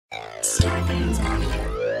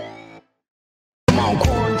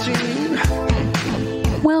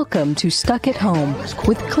Welcome to Stuck at Home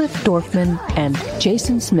with Cliff Dorfman and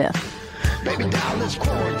Jason Smith.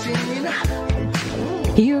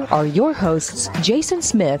 Here are your hosts, Jason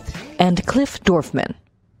Smith and Cliff Dorfman.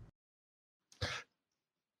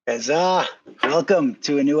 Welcome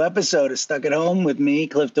to a new episode of Stuck at Home with me,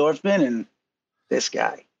 Cliff Dorfman, and this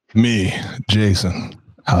guy. Me, Jason.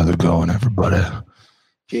 How's it going, everybody?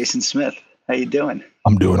 Jason Smith. How you doing?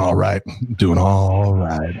 I'm doing all right.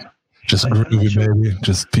 Just groovy, baby.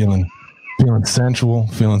 Just feeling sensual,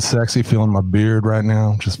 feeling sexy, feeling my beard right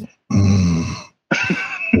now. Just warm.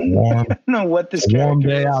 I don't know what this warm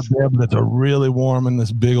day out there, but it's a really warm in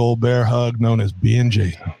this big old bear hug known as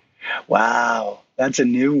B&J. Wow. That's a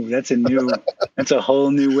whole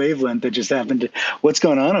new wavelength that just happened. What's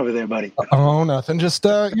going on over there, buddy? Oh, nothing. Just,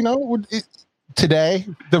 today,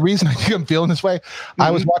 the reason I think I'm feeling this way, I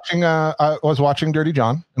was watching Dirty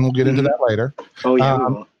John, and we'll get into that later. Oh,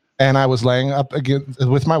 yeah. And I was laying up again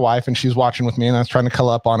with my wife, and she's watching with me, and I was trying to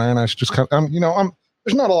cuddle up on her, and I was just kind of,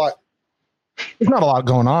 there's not a lot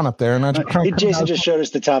going on up there. And Jason just showed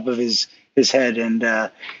us the top of his head, and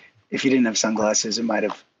if you didn't have sunglasses, it might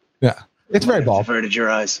have. Yeah. It's very bald. Averted your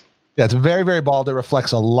eyes. Yeah, it's very, very bald. It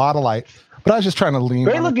reflects a lot of light. But I was just trying to lean.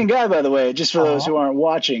 Great looking guy, by the way, just for those who aren't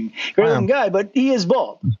watching. Great looking guy, but he is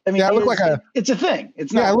bald. I mean, I look it's a thing.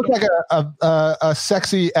 It's not. Yeah, I look like a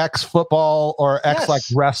sexy ex-football or ex-like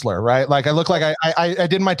wrestler, right? Like I look like I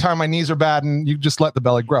did my time. My knees are bad, and you just let the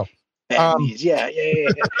belly grow. Knees. Yeah.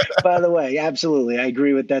 By the way, absolutely, I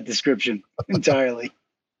agree with that description entirely.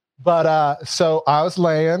 But so I was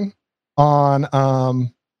laying on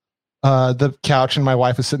the couch, and my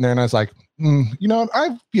wife was sitting there, and I was like,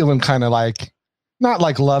 I'm feeling kind of like, not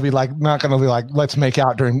like lovey, like not going to be like, let's make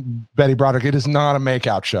out during Betty Broderick. It is not a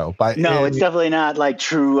makeout show. It's definitely not like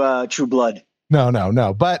True Blood.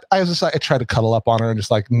 No. But I was just like, I tried to cuddle up on her and just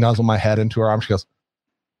like nuzzle my head into her arm. She goes,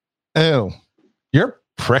 "Ew, you're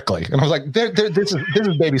prickly." And I was like, this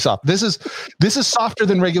is baby soft. This is softer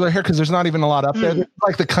than regular hair because there's not even a lot up there. It's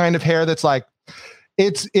like the kind of hair that's like,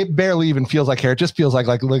 it barely even feels like hair. It just feels like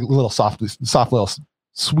little soft little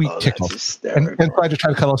sweet tickles. And so I just tried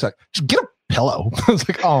to cuddle. I was like, just get a pillow. I was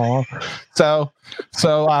like, oh. So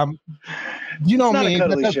you know me.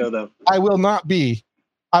 Show, though. I will not be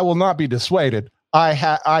dissuaded.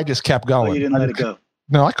 I just kept going. You didn't let it go.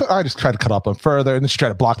 No, I just tried to cut up on further, and then she tried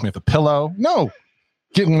to block me with a pillow. No.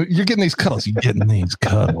 You're getting these cuddles. You're getting these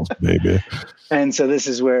cuddles, baby. And so this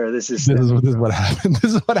is what happens.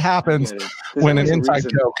 This is what happens when an inside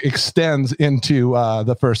joke extends into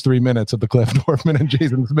the first 3 minutes of the Cliff Dorfman and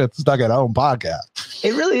Jason Smith Stuck at Home podcast.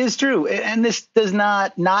 It really is true, and this does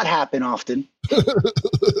not happen often.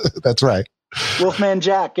 That's right. Wolfman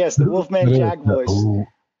Jack, yes, the Wolfman Jack voice. Do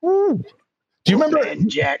you remember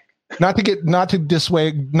Jack? Not to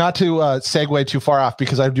segue too far off,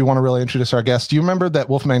 because I do want to really introduce our guest. Do you remember that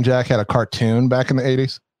Wolfman Jack had a cartoon back in the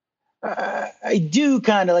 80s? I do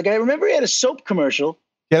kind of. Like, I remember he had a soap commercial.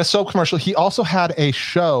 He had a soap commercial. He also had a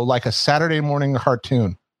show, like a Saturday morning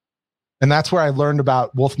cartoon. And that's where I learned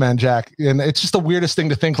about Wolfman Jack. And it's just the weirdest thing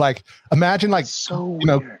to think, like, imagine like,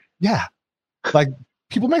 weird. Yeah. Like,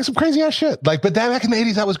 people make some crazy ass shit. Like, but that back in the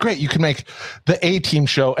 80s, that was great. You could make the A-Team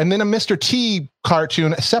show and then a Mr. T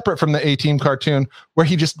cartoon separate from the A-Team cartoon where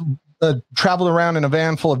he just traveled around in a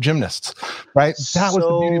van full of gymnasts, right? That was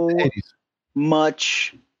the beauty of the 80s.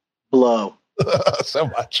 Much blow.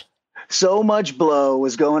 So much blow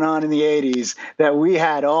was going on in the 80s that we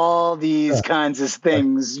had all these kinds of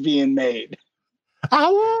things being made.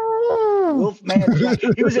 Wolfman Jack.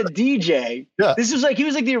 He was a DJ. Yeah. He was like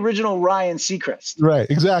the original Ryan Seacrest. Right,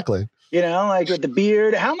 exactly. Like with the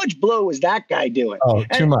beard. How much blow was that guy doing? Oh,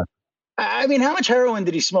 too much. I mean, how much heroin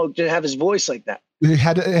did he smoke to have his voice like that? It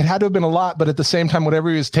had to have been a lot, but at the same time,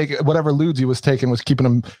 whatever lewds he was taking was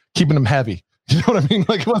keeping him heavy. You know what I mean?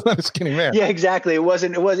 Like, it wasn't a skinny man. Yeah, exactly. It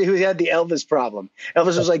wasn't. He had the Elvis problem.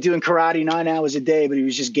 Elvis was like doing karate 9 hours a day, but he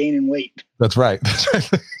was just gaining weight. That's right.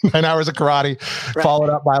 9 hours of karate, followed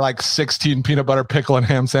up by like 16 peanut butter pickle and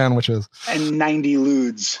ham sandwiches and 90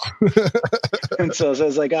 lewds. And so I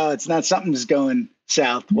was like, oh, it's not something's going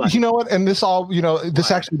south. What? You know what? And this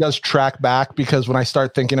actually does track back, because when I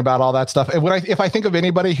start thinking about all that stuff, and if I think of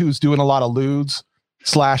anybody who's doing a lot of lewds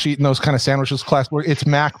 / eating those kind of sandwiches, it's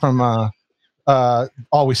Mac from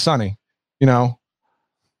Always Sunny,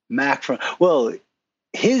 Mac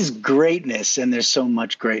his greatness, and there's so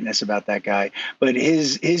much greatness about that guy, but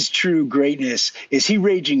his true greatness is he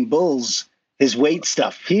Raging Bulls his weight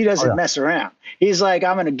stuff. He doesn't mess around. He's like,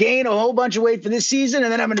 I'm going to gain a whole bunch of weight for this season,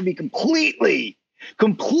 and then I'm going to be completely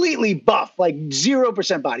completely buff, like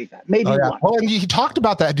 0% body fat, maybe one. Well, and he talked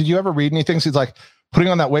about that. Did you ever read anything? So he's like, putting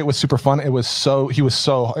on that weight was super fun. It was so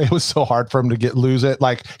hard for him to lose it.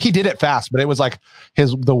 Like he did it fast, but it was like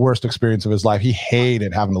the worst experience of his life. He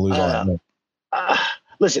hated having to lose all that weight.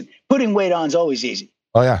 Listen, putting weight on is always easy.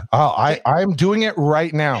 Oh yeah. Oh, I'm doing it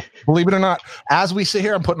right now. Believe it or not. As we sit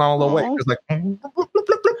here, I'm putting on a little weight. It's like,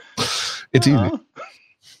 it's easy.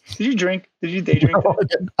 Did you drink? Did you day drink? No,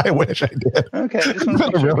 I wish I did. Okay. I just want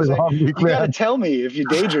to make sure, you got to tell me if you're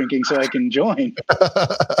day drinking so I can join.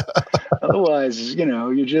 Otherwise,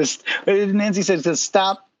 you're just, Nancy says to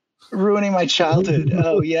stop ruining my childhood.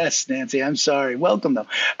 Oh, yes, Nancy, I'm sorry. Welcome, though.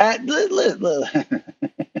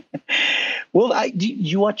 Well, do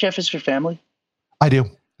you watch F is for Family? I do.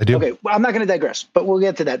 Okay, well, I'm not going to digress, but we'll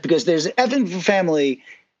get to that because there's F is for Family,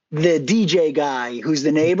 the DJ guy who's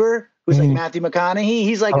the neighbor, who's like Matthew McConaughey.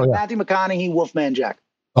 He's like Matthew McConaughey, Wolfman Jack.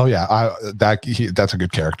 Oh yeah, that's a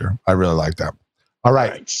good character. I really like that. All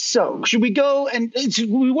right. So should we go? And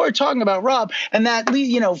we were talking about Rob and that,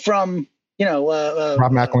 from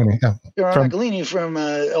Rob McElhenney, Rob McElhenney from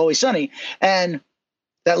Always Sunny, and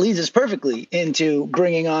that leads us perfectly into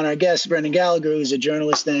bringing on our guest, Brendan Gallagher, who's a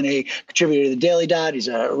journalist and a contributor to the Daily Dot. He's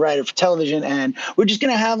a writer for television, and we're just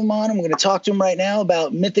going to have him on, and we're going to talk to him right now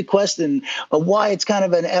about Mythic Quest and why it's kind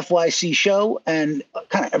of an FYC show and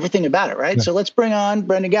kind of everything about it, right? Yeah. So let's bring on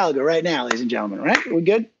Brendan Gallagher right now, ladies and gentlemen, right? Are we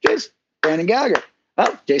good, Jason? Brendan Gallagher.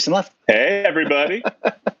 Oh, Jason left. Hey, everybody.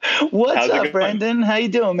 What's up, Brendan? How you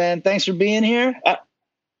doing, man? Thanks for being here.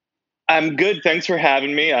 I'm good. Thanks for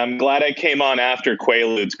having me. I'm glad I came on after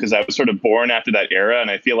Quaaludes because I was sort of born after that era,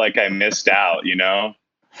 and I feel like I missed out, You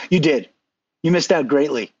did. You missed out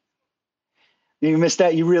greatly. You missed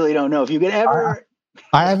out. You really don't know. If you could ever...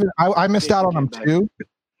 I missed out on them too,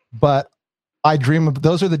 but I dream of...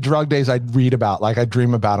 Those are the drug days I read about. Like, I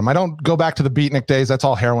dream about them. I don't go back to the beatnik days. That's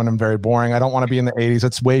all heroin and very boring. I don't want to be in the 80s.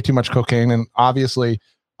 It's way too much cocaine, and obviously...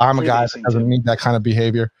 I'm a guy that doesn't need that kind of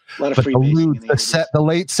behavior. But the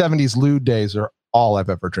late 70s lewd days are all I've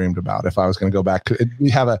ever dreamed about. If I was going to go back to it, we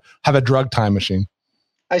have a drug time machine.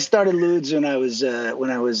 I started lewds when I was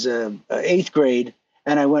 8th grade,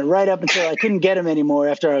 and I went right up until I couldn't get them anymore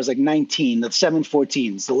after I was like 19. The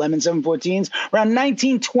 714s, the lemon 714s. Around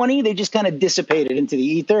 1920, they just kind of dissipated into the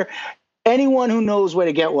ether. Anyone who knows where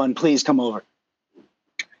to get one, please come over.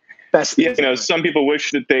 Best. Some people wish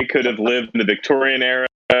that they could have lived in the Victorian era.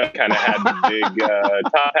 Kind of had the big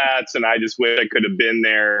top hats, and I just wish I could have been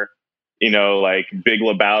there, like Big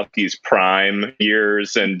Lebowski's prime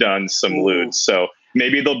years and done some lewds. So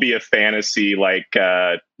maybe there'll be a fantasy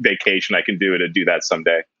vacation I can do to do that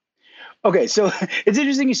someday. Okay, so it's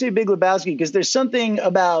interesting you say Big Lebowski because there's something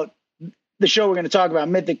about the show we're going to talk about,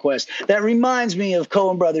 Mythic Quest, that reminds me of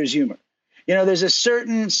Coen Brothers humor. There's a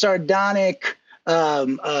certain sardonic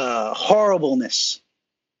horribleness.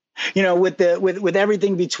 With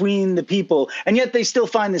everything between the people, and yet they still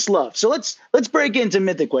find this love. So let's break into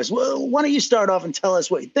Mythic Quest. Well, why don't you start off and tell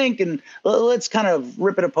us what you think, and let's kind of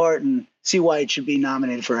rip it apart and see why it should be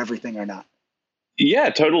nominated for everything or not.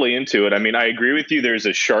 Yeah, totally into it. I mean, I agree with you. There's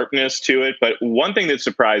a sharpness to it, but one thing that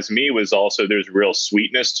surprised me was also there's real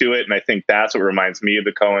sweetness to it, and I think that's what reminds me of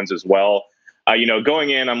the Coens as well.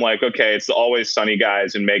 Going in, I'm like, okay, it's the Always Sunny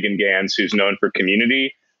guys and Megan Gans, who's known for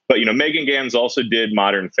Community. But, Megan Gans also did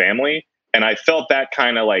Modern Family, and I felt that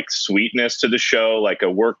kind of like sweetness to the show, like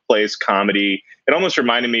a workplace comedy. It almost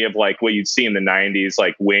reminded me of like what you'd see in the 90s,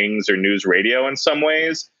 like Wings or News Radio in some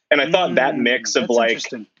ways. And I thought that mix of like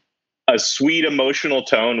a sweet emotional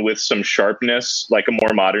tone with some sharpness, like a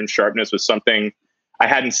more modern sharpness, was something I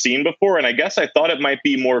hadn't seen before. And I guess I thought it might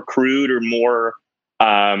be more crude or more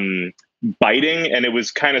biting, and it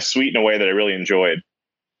was kind of sweet in a way that I really enjoyed.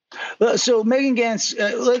 So Megan Gans,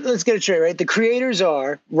 let's get it straight, right? The creators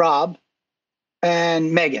are Rob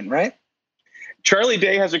and Megan, right? Charlie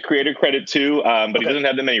Day has a creator credit too, but he doesn't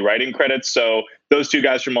have that many writing credits. So those two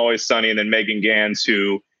guys from Always Sunny, and then Megan Gans,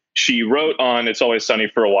 who she wrote on It's Always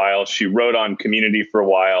Sunny for a while. She wrote on Community for a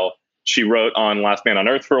while. She wrote on Last Man on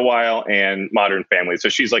Earth for a while and Modern Family. So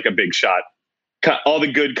she's like a big shot. All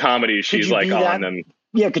the good comedies, she's like on them.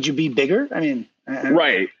 Yeah, could you be bigger? I mean,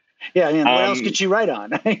 right. Yeah, I mean, what else could she write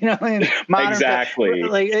on? Exactly.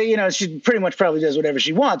 She pretty much probably does whatever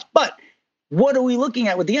she wants. But what are we looking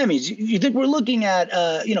at with the Emmys? You think we're looking at,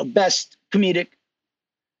 best comedic?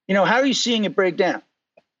 How are you seeing it break down?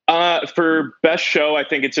 For best show, I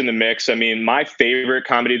think it's in the mix. I mean, my favorite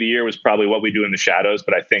comedy of the year was probably What We Do in the Shadows,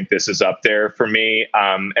 but I think this is up there for me.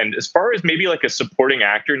 And as far as maybe like a supporting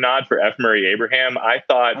actor nod for F. Murray Abraham, I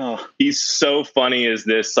thought he's so funny as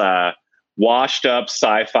this washed up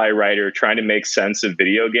sci-fi writer trying to make sense of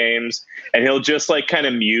video games, and he'll just like kind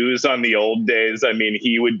of muse on the old days. I mean,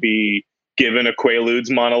 he would be given a Quaaludes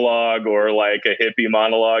monologue or like a hippie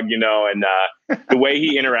monologue, you know, and the way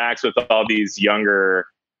he interacts with all these younger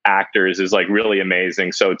actors is like really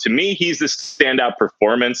amazing. So to me, he's the standout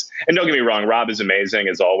performance. And don't get me wrong, Rob is amazing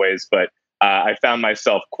as always, but I found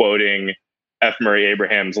myself quoting F. Murray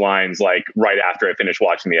Abraham's lines like right after I finished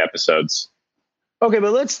watching the episodes. Okay,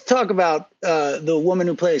 but let's talk about the woman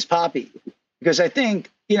who plays Poppy, because I think,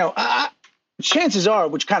 you know, chances are,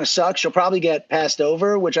 which kind of sucks, she'll probably get passed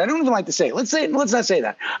over, which I don't even like to say. Let's not say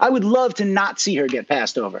that. I would love to not see her get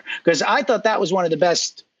passed over, because I thought that was one of the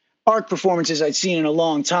best arc performances I'd seen in a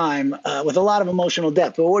long time, with a lot of emotional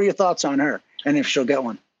depth. But what are your thoughts on her, and if she'll get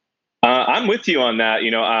one? I'm with you on that.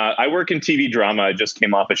 You know, I work in TV drama. I just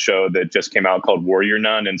came off a show that just came out called Warrior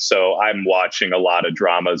Nun, and so I'm watching a lot of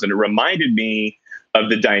dramas, and it reminded me of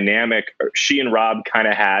the dynamic. She and Rob kind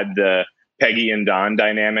of had the Peggy and Don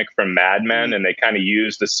dynamic from Mad Men, and they kind of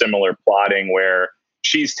used a similar plotting where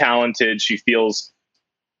she's talented. She feels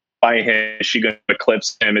by him. Is she going to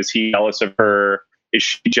eclipse him? Is he jealous of her? Is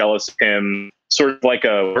she jealous of him? Sort of like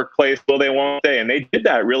a workplace, will they, won't they? And they did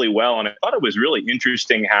that really well. And I thought it was really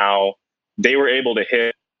interesting how they were able to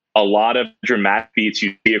hit a lot of dramatic beats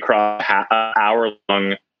you see across an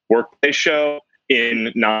hour-long workplace show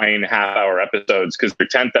in 9 half-hour episodes, because their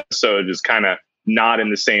 10th episode is kind of not in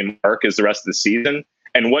the same arc as the rest of the season.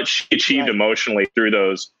 And what she achieved emotionally through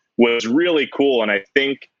those was really cool. And I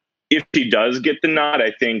think if she does get the nod,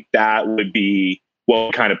 I think that would be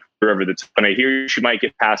what kind of put her over the top. And I hear she might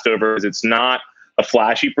get passed over because it's not a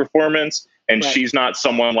flashy performance, and she's not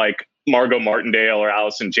someone like Margot Martindale or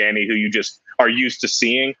Allison Janney who you just are used to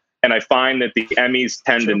seeing. And I find that the Emmys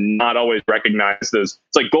tend to not always recognize those.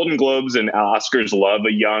 It's like Golden Globes and Oscars love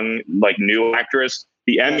a young, like new actress.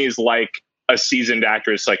 The Emmys like a seasoned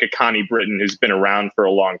actress like a Connie Britton who's been around for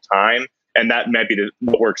a long time. And that might be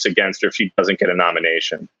what works against her if she doesn't get a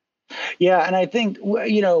nomination. Yeah, and I think,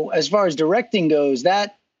 you know, as far as directing goes,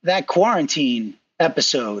 that Quarantine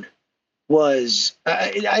episode was,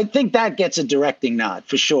 I think that gets a directing nod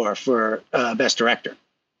for sure for Best Director.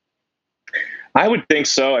 I would think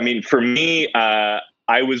so. I mean, for me, I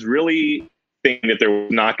was really thinking that there was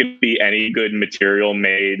not going to be any good material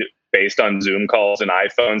made based on Zoom calls and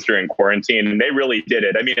iPhones during quarantine, and they really did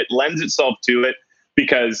it. I mean, it lends itself to it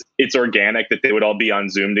because it's organic that they would all be on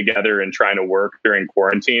Zoom together and trying to work during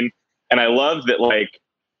quarantine. And I love that, like,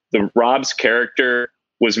 the Rob's character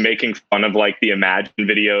was making fun of like the Imagine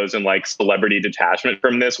videos and like celebrity detachment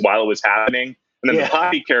from this while it was happening. And then the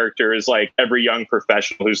Poppy character is like every young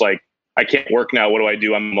professional who's like, I can't work now. What do I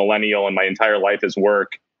do? I'm a millennial and my entire life is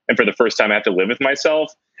work. And for the first time, I have to live with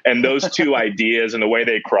myself. And those two ideas and the way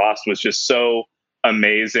they crossed was just so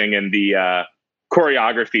amazing. And the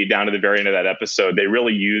choreography down to the very end of that episode, they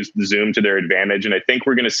really used Zoom to their advantage. And I think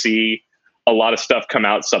we're going to see a lot of stuff come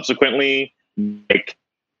out subsequently. Like,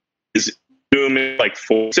 is Zoom is like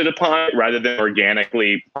forced upon it rather than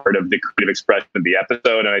organically part of the creative expression of the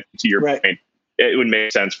episode. And I think to your point, it would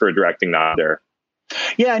make sense for a directing nod there.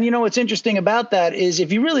 Yeah, and you know what's interesting about that is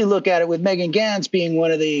if you really look at it with Megan Gantz being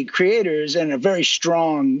one of the creators and a very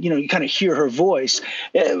strong, you know, you kind of hear her voice.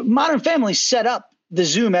 Modern Family set up the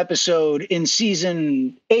Zoom episode in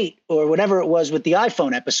season 8 or whatever it was with the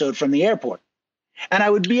iPhone episode from the airport. And I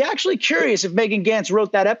would be actually curious if Megan Gantz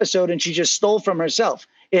wrote that episode and she just stole from herself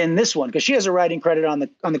in this one, because she has a writing credit on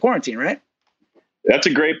the Quarantine, right? That's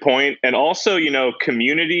a great point. And also, you know,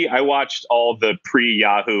 Community, I watched all the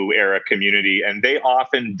pre-Yahoo era Community, and they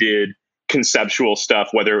often did conceptual stuff,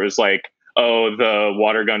 whether it was like, oh, the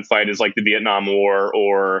water gun fight is like the Vietnam War,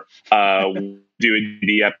 or do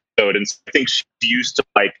the episode. And I think she's used to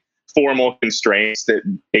like formal constraints that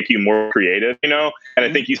make you more creative, you know? And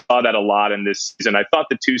I think you saw that a lot in this season. I thought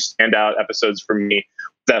the two standout episodes for me,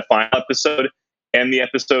 that final episode and the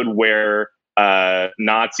episode where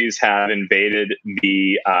Nazis have invaded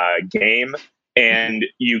the game, and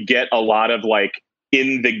you get a lot of like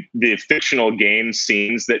in the fictional game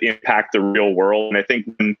scenes that impact the real world. And I think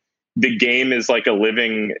when the game is like a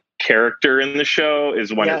living character in the show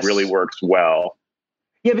is when it really works well.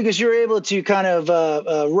 Yeah, because you're able to kind of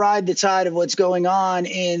ride the tide of what's going on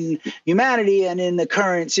in humanity and in the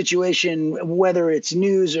current situation, whether it's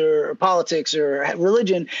news or politics or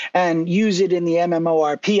religion, and use it in the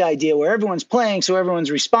MMORP idea where everyone's playing, so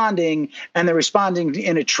everyone's responding, and they're responding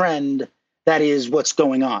in a trend that is what's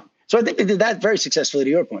going on. So I think they did that very successfully, to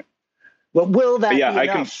your point. But will that be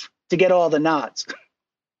enough to get all the nods?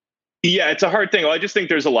 Yeah, it's a hard thing. Well, I just think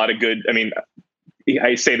there's a lot of good, I mean,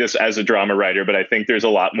 I say this as a drama writer, but I think there's a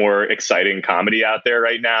lot more exciting comedy out there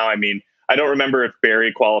right now. I mean, I don't remember if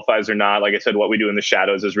Barry qualifies or not. Like I said, What We Do in the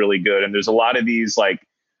Shadows is really good. And there's a lot of these like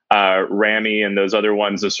Ramy and those other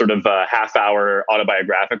ones, the sort of half-hour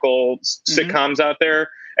autobiographical sitcoms out there.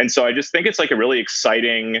 And so I just think it's like a really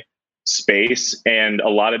exciting space. And a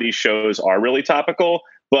lot of these shows are really topical.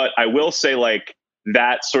 But I will say, like,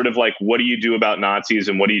 that sort of like, what do you do about Nazis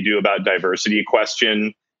and what do you do about diversity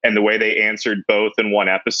question, and the way they answered both in one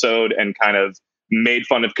episode and kind of made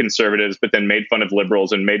fun of conservatives, but then made fun of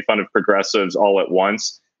liberals and made fun of progressives all at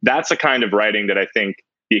once. That's a kind of writing that I think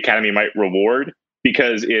the Academy might reward,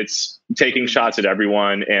 because it's taking shots at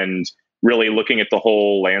everyone and really looking at the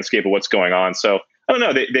whole landscape of what's going on. So I don't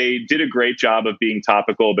know, they did a great job of being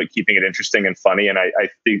topical, but keeping it interesting and funny. And I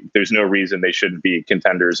think there's no reason they shouldn't be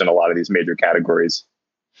contenders in a lot of these major categories.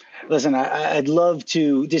 Listen, I'd love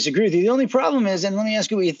to disagree with you. The only problem is, and let me ask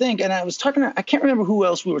you what you think, and I was talking to, I can't remember who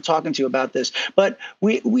else we were talking to about this, but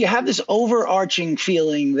we have this overarching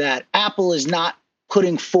feeling that Apple is not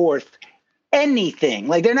putting forth anything.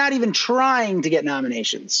 Like, they're not even trying to get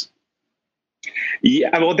nominations.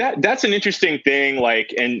 Yeah, well, that's an interesting thing.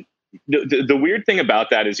 Like, and the weird thing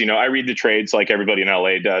about that is, you know, I read the trades like everybody in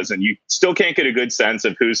LA does, and you still can't get a good sense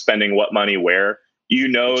of who's spending what money where. You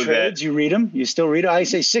know that you read them. You still read them. I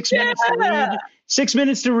say 6 minutes to read, 6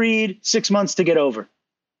 minutes to read, 6 months to get over.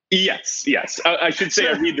 Yes. I should say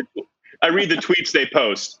I read the tweets they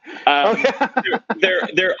post.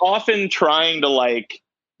 They're often trying to like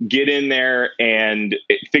get in there and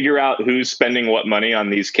figure out who's spending what money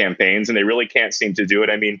on these campaigns, and they really can't seem to do it.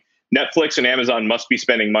 I mean, Netflix and Amazon must be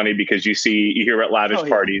spending money because you hear about lavish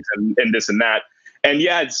parties and this and that. And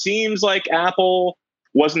yeah, it seems like Apple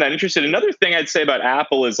wasn't that interested. Another thing I'd say about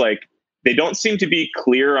Apple is like, they don't seem to be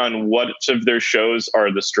clear on which of their shows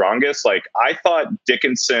are the strongest. Like, I thought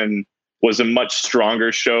Dickinson was a much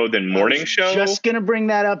stronger show than Morning Show. Just going to bring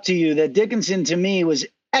that up to you, that Dickinson to me was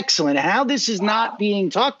excellent. How this is not being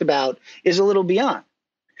talked about is a little beyond.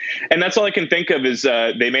 And that's all I can think of is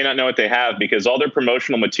they may not know what they have, because all their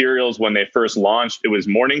promotional materials when they first launched, it was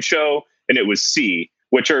Morning Show and it was C,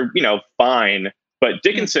 which are, you know, fine. But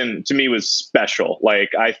Dickinson to me was special.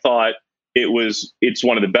 Like, I thought it's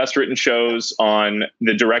one of the best written shows on.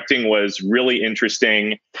 The directing was really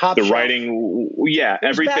interesting. Top the shelf. Writing,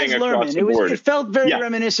 everything across the board. It felt very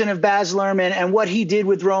reminiscent of Baz Luhrmann and what he did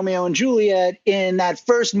with Romeo and Juliet in that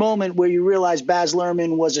first moment where you realize Baz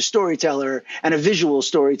Luhrmann was a storyteller and a visual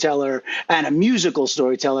storyteller and a musical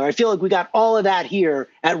storyteller. I feel like we got all of that here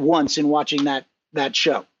at once in watching that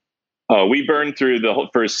show. Oh, we burned through the whole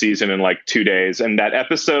first season in like 2 days. And that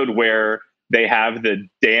episode where they have the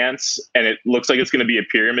dance and it looks like it's going to be a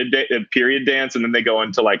period dance, and then they go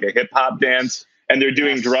into like a hip hop dance and they're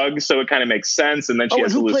doing drugs. So it kind of makes sense. And then she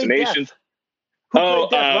has hallucinations. Who played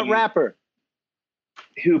Death? What rapper?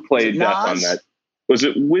 Who played Death on that? Was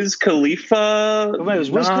it Wiz Khalifa? It was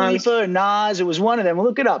Wiz Khalifa or Nas. It was one of them. We'll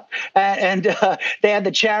look it up. And they had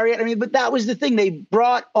the chariot. I mean, but that was the thing. They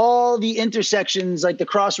brought all the intersections, like the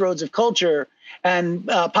crossroads of culture and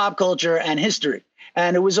pop culture and history.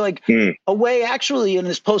 And it was like a way, actually, in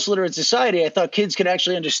this post-literate society, I thought kids could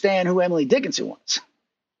actually understand who Emily Dickinson was.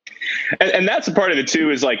 And that's a part of it,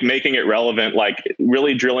 too, is like making it relevant, like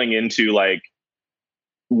really drilling into like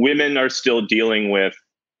women are still dealing with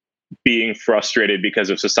being frustrated because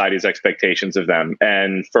of society's expectations of them.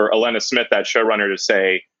 And for Alena Smith, that showrunner, to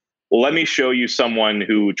say, well, let me show you someone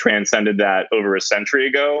who transcended that over a century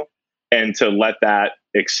ago, and to let that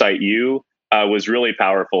excite you was really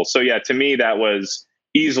powerful. So yeah, to me, that was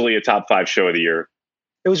easily a top 5 show of the year.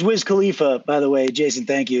 It was Wiz Khalifa, by the way, Jason,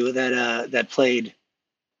 thank you, that played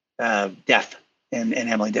Death in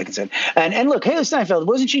Emily Dickinson. And look, Haley Steinfeld,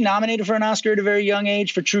 wasn't she nominated for an Oscar at a very young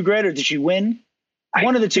age for True Grit, or did she win?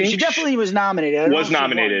 One of the two. She definitely was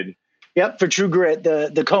nominated. Yep, for True Grit,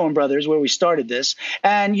 the Coen brothers, where we started this.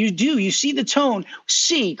 And you see the tone.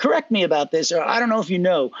 C, correct me about this, or I don't know if you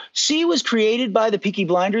know, C was created by the Peaky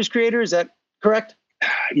Blinders creator. Is that correct?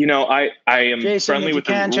 You know, I am Jason, friendly with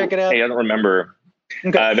check it out. Hey, I don't remember.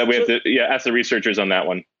 Okay. That we have to ask the researchers on that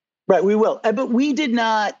one. Right, we will. But we did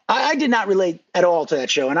not, I did not relate at all to that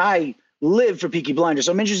show. And I live for Peaky Blinders,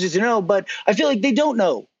 so I'm interested to know, but I feel like they don't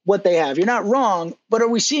know what they have. You're not wrong, but are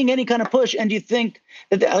we seeing any kind of push? And do you think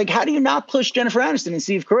that, like, how do you not push Jennifer Aniston and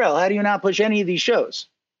Steve Carell? How do you not push any of these shows?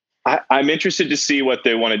 I'm interested to see what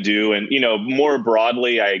they want to do. And, you know, more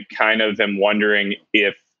broadly, I kind of am wondering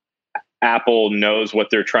if Apple knows what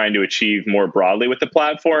they're trying to achieve more broadly with the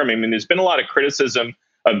platform. I mean, there's been a lot of criticism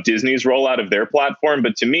of Disney's rollout of their platform,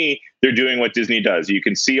 but to me, they're doing what Disney does. You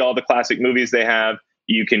can see all the classic movies they have.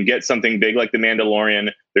 You can get something big like The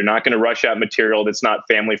Mandalorian. They're not going to rush out material that's not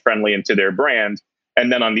family friendly into their brand.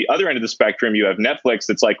 And then on the other end of the spectrum, you have Netflix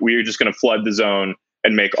that's like, we're just going to flood the zone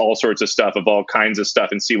and make all sorts of stuff of all kinds of stuff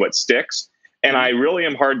and see what sticks. And I really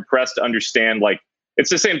am hard pressed to understand, like, it's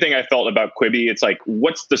the same thing I felt about Quibi. It's like,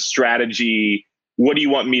 what's the strategy? What do you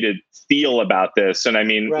want me to feel about this? And I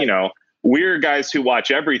mean, Right. you know, we're guys who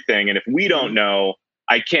watch everything. And if we don't know,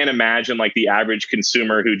 I can't imagine like the average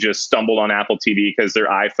consumer who just stumbled on Apple TV because their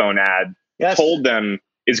iPhone ad Yes. told them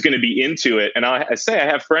is going to be into it. And I say I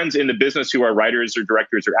have friends in the business who are writers or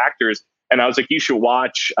directors or actors. And I was like, you should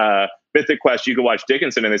watch Mythic Quest. You could watch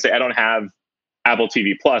Dickinson. And they say, I don't have Apple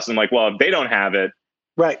TV Plus. I'm like, well, if they don't have it,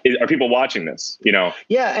 Right. are people watching this? You know?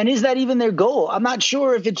 Yeah. And is that even their goal? I'm not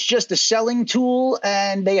sure if it's just a selling tool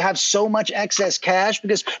and they have so much excess cash,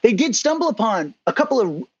 because they did stumble upon a couple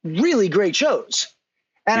of really great shows.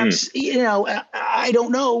 And I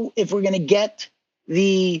don't know if we're going to get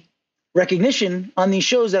the recognition on these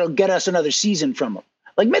shows that'll get us another season from them.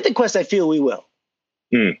 Like Mythic Quest, I feel we will.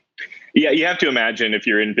 Yeah, you have to imagine if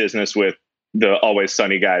you're in business with the Always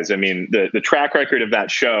Sunny guys. I mean, the track record of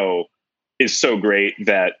that show is so great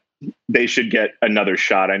that they should get another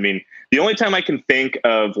shot. I mean, the only time I can think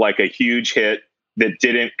of like a huge hit that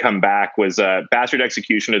didn't come back was Bastard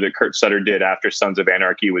Executioner that Kurt Sutter did after Sons of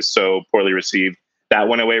Anarchy was so poorly received. That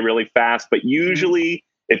went away really fast. But usually,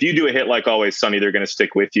 if you do a hit like Always Sunny, they're going to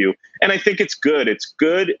stick with you. And I think it's good. It's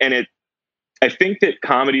good. And I think that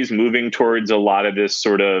comedy's moving towards a lot of this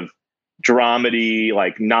sort of dramedy,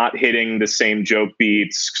 like not hitting the same joke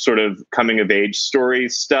beats, sort of coming of age story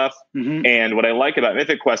stuff. Mm-hmm. And what I like about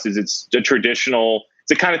Mythic Quest is it's a traditional, it's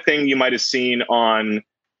the kind of thing you might have seen on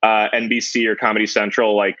NBC or Comedy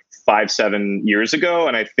Central like 5-7 years ago.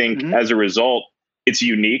 And I think as a result, it's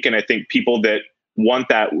unique. And I think people that want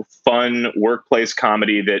that fun workplace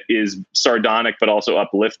comedy that is sardonic but also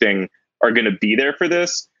uplifting are going to be there for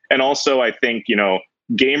this. And also, I think, you know,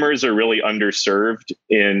 gamers are really underserved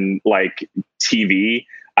in like TV.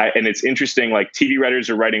 And it's interesting, like TV writers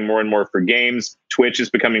are writing more and more for games. Twitch is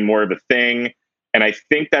becoming more of a thing. And I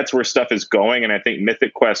think that's where stuff is going. And I think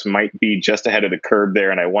Mythic Quest might be just ahead of the curve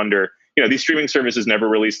there. And I wonder, you know, these streaming services never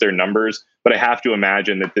release their numbers, but I have to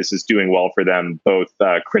imagine that this is doing well for them, both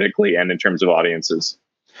critically and in terms of audiences.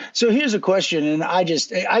 So here's a question, and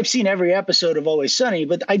I've seen every episode of Always Sunny,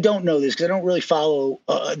 but I don't know this because I don't really follow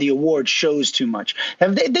the award shows too much.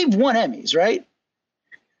 They've won Emmys, right?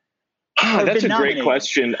 That's a great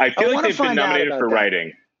question. I feel like they've been nominated for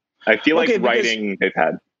writing. I feel like writing they've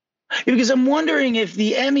had. Because I'm wondering if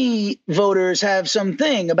the Emmy voters have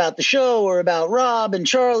something about the show or about Rob and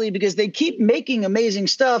Charlie, because they keep making amazing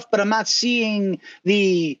stuff, but I'm not seeing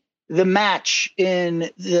the match in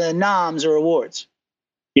the noms or awards.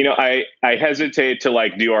 You know, I hesitate to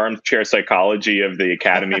like do armchair psychology of the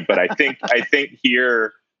Academy, but I think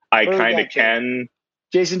here I kind of can.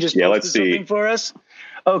 Jason just posted something for us.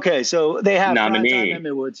 Okay, so they have nominee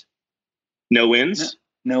Emmy Awards. No wins.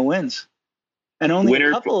 No wins. And only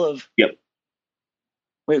a couple of. Yep.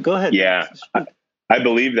 Wait, go ahead. Yeah, I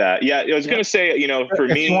believe that. Yeah, I was going to say, you know, for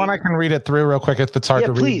me. If you want, I can read it through real quick if it's hard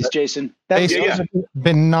to read. Please, Jason. They've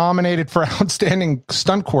been nominated for outstanding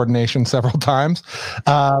stunt coordination several times.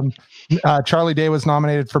 Charlie Day was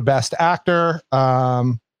nominated for Best Actor.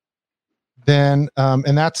 And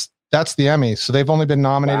that's the Emmy. So they've only been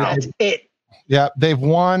nominated. Wow, that's it. Yeah, they've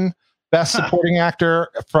won Best Supporting Actor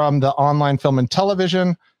from the Online Film and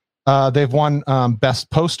Television. They've won Best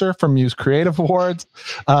Poster from Muse Creative Awards.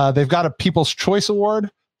 They've got a People's Choice Award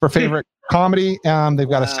for Favorite Comedy. They've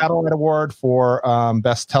got a Satellite Award for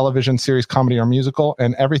Best Television Series, Comedy, or Musical,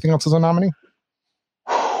 and everything else is a nominee.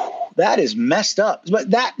 That is messed up.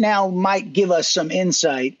 But that now might give us some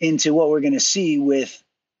insight into what we're going to see with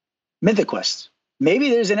Mythic Quest.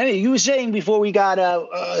 Maybe there's an Emmy. You were saying before we got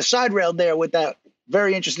side railed there with that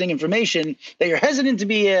very interesting information that you're hesitant to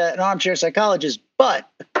be an armchair psychologist, but...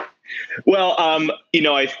 Well, you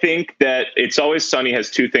know, I think that It's Always Sunny has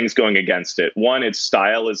two things going against it. One, its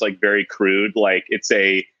style is like very crude, like it's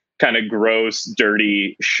a kind of gross,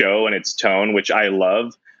 dirty show in its tone, which I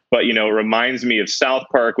love. But, you know, it reminds me of South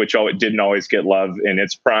Park, which didn't always get love in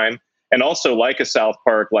its prime. And also like a South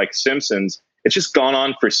Park, like Simpsons, it's just gone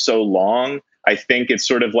on for so long. I think it's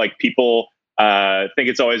sort of like people think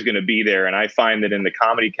it's always going to be there. And I find that in the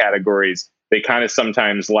comedy categories, they kind of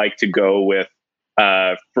sometimes like to go with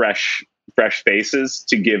fresh faces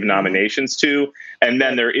to give nominations to. And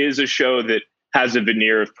then there is a show that has a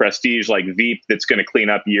veneer of prestige like Veep that's going to clean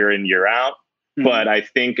up year in, year out. Mm-hmm. But I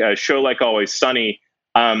think a show like Always Sunny,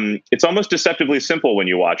 it's almost deceptively simple when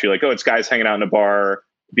you watch. You're like, oh, it's guys hanging out in a bar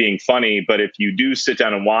being funny. But if you do sit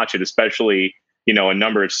down and watch it, especially, you know, a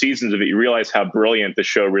number of seasons of it, you realize how brilliant the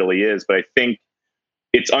show really is. But I think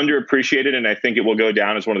it's underappreciated, and I think it will go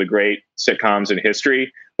down as one of the great sitcoms in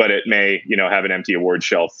history. But it may, have an empty award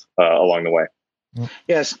shelf along the way.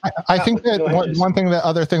 Yes, I think that the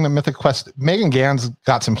other thing that Mythic Quest, Megan Gans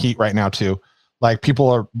got some heat right now too. Like, people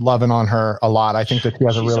are loving on her a lot. I think that she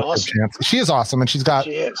has a really good chance. She is awesome, and she's got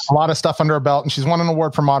a lot of stuff under her belt, and she's won an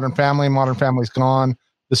award for Modern Family. Modern Family's gone.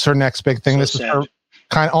 This is her next big thing. This is her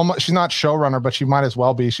almost. She's not showrunner, but she might as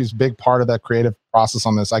well be. She's a big part of the creative process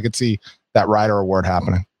on this. I could see that writer award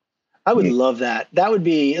happening. I would love that. That would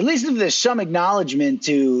be, at least if there's some acknowledgement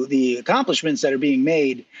to the accomplishments that are being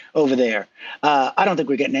made over there. I don't think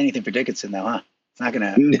we're getting anything for Dickinson, though, huh? It's not going to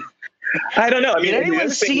happen. I don't know. I mean, did anyone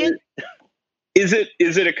see it? Is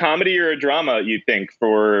it a comedy or a drama, you think,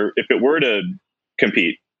 for if it were to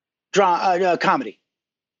compete? Comedy.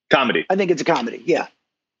 Comedy. I think it's a comedy, yeah.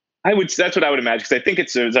 That's what I would imagine, because I think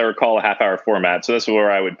it's, as I recall, a half-hour format, so that's where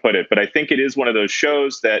I would put it. But I think it is one of those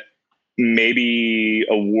shows that maybe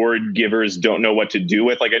award givers don't know what to do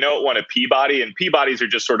with. Like, I know it won a Peabody, and Peabodys are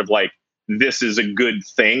just sort of like, this is a good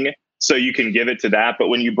thing, so you can give it to that. But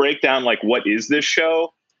when you break down, like, what is this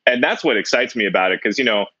show? And that's what excites me about it, because,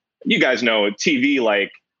 you guys know TV,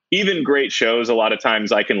 like, even great shows, a lot of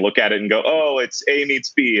times I can look at it and go, oh, it's A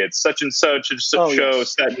meets B. It's such and such a show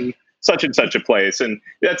set in such and such a place. And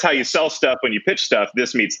that's how you sell stuff when you pitch stuff.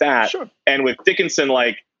 This meets that. Sure. And with Dickinson,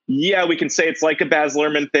 like, yeah, we can say it's like a Baz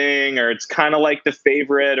Luhrmann thing, or it's kind of like The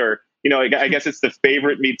Favorite, or, I guess it's The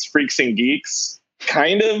Favorite meets Freaks and Geeks,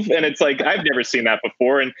 kind of. And it's like, I've never seen that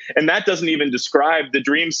before. And that doesn't even describe the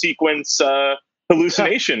dream sequence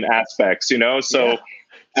hallucination aspects, So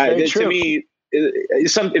to me,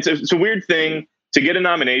 it's a weird thing. To get a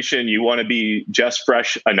nomination, you want to be just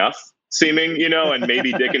fresh enough seeming, and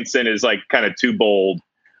maybe Dickinson is like kind of too bold,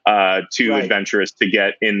 too adventurous to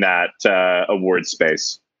get in that award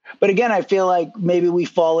space. But again, I feel like maybe we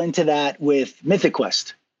fall into that with Mythic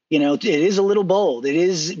Quest. It is a little bold. It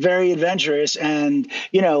is very adventurous. And,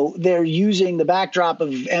 they're using the backdrop of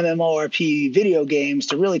MMORP video games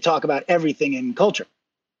to really talk about everything in culture.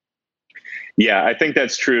 Yeah, I think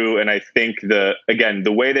that's true. And I think the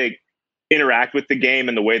way they interact with the game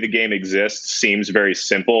and the way the game exists seems very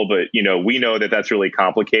simple, but we know that that's really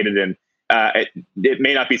complicated, and it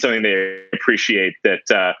may not be something they appreciate,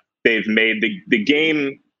 that they've made the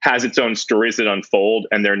game has its own stories that unfold,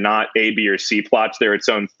 and they're not A, B, or C plots. They're its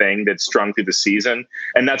own thing that's strung through the season,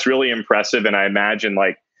 and that's really impressive. And I imagine,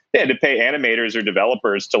 like, they had to pay animators or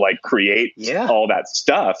developers to, like, create all that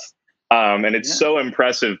stuff, and it's so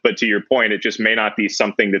impressive. But to your point, it just may not be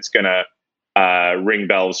something that's gonna ring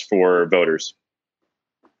bells for voters.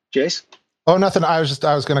 Jace? Oh, nothing. I was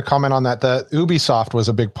going to comment on that. The Ubisoft was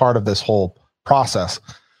a big part of this whole process.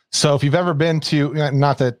 So if you've ever been to,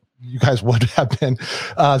 not that you guys would have been,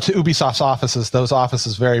 to Ubisoft's offices, those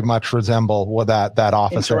offices very much resemble what that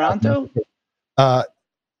office. In Toronto? No,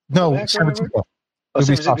 San Francisco.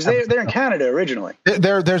 Because they're in Canada originally.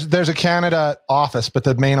 There's a Canada office, but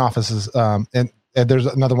the main office is, and there's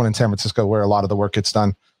another one in San Francisco where a lot of the work gets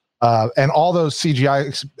done. And all those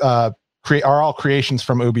CGI are all creations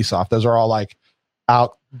from Ubisoft. Those are all like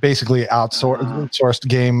outsourced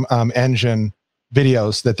game engine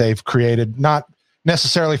videos that they've created. Not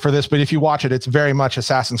necessarily for this, but if you watch it, it's very much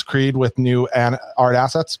Assassin's Creed with new art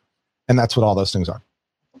assets, and that's what all those things are.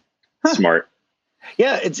 Smart.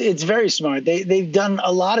 Yeah, it's very smart. They've done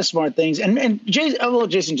a lot of smart things. And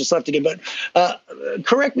Jason just left again, but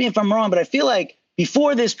correct me if I'm wrong, but I feel like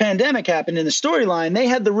before this pandemic happened in the storyline, they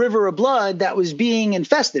had the River of Blood that was being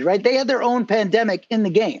infested, right? They had their own pandemic in the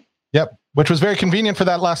game. Yep, which was very convenient for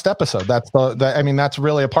that last episode. That's that's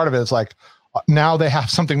really a part of it. It's like now they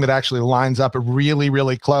have something that actually lines up really,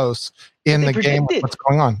 really close in the game with what's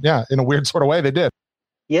going on. Yeah, in a weird sort of way, they did.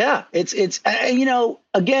 Yeah, it's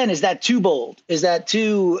again, is that too bold? Is that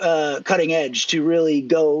too cutting edge to really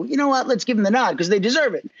go, you know what, let's give them the nod, because they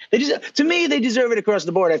deserve it. To me, they deserve it across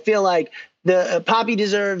the board. I feel like the Poppy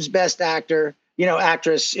deserves Best Actor,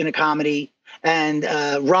 actress in a comedy, and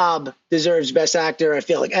Rob deserves Best Actor. I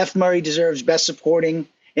feel like F. Murray deserves Best Supporting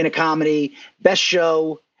in a comedy, Best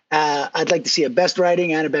Show. I'd like to see a Best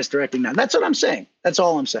Writing and a Best Directing now. That's what I'm saying. That's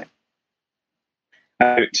all I'm saying.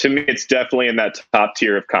 To me, it's definitely in that top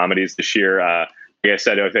tier of comedies this year. Like I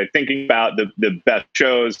said, thinking about the best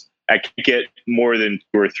shows, I can't get more than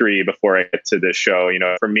 2 or 3 before I get to this show.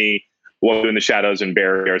 For me, What We Do in the Shadows and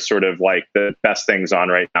Barry are sort of like the best things on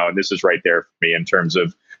right now, and this is right there for me in terms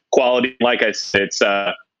of quality. Like I said, it's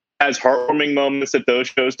has heartwarming moments that those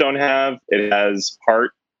shows don't have. It has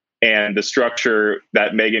heart, and the structure,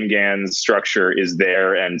 that Megan Gans structure, is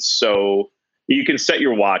there, and so you can set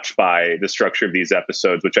your watch by the structure of these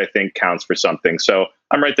episodes, which I think counts for something. So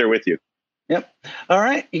I'm right there with you. Yep. All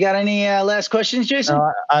right. You got any last questions, Jason?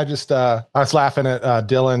 I was laughing at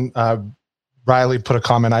Dylan. Riley put a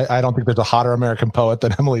comment. I don't think there's a hotter American poet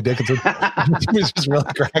than Emily Dickinson. It just really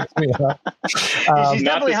cracks me up. She's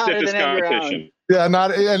definitely hotter than Edgar Allan. Yeah,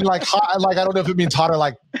 not and like hot, like I don't know if it means hotter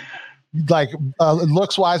like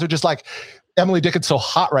looks wise or just like Emily Dickinson's so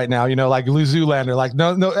hot right now. You know, like Lou Zoolander. Like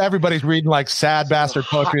no, everybody's reading like sad bastard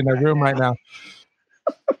poetry in their room right now.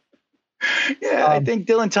 Yeah, I think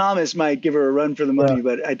Dylan Thomas might give her a run for the money,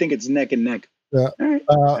 but I think it's neck and neck. Yeah.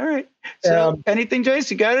 All right. So, anything, Jace?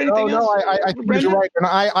 You got anything else? No, I think you're right, and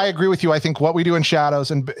I agree with you. I think what we do in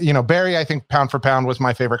Shadows, and Barry, I think pound for pound was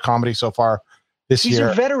my favorite comedy so far this year. These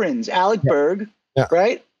are veterans, Alec Berg,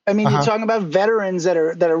 right? I mean, you're talking about veterans that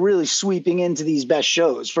are really sweeping into these best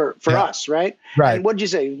shows for us, right? Right. And what did you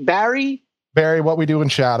say, Barry? Barry, what we do in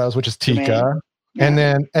Shadows, which is Tika.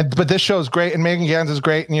 Yeah. But this show is great, and Megan Gans is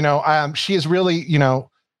great, and she is really,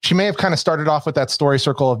 she may have kind of started off with that story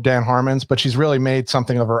circle of Dan Harmon's, but she's really made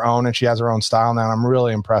something of her own, and she has her own style now. And I'm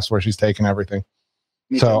really impressed where she's taken everything.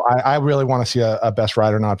 So I really want to see a best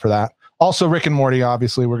writer nod for that. Also, Rick and Morty,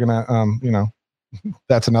 obviously, we're gonna,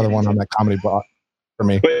 that's another one on that comedy block for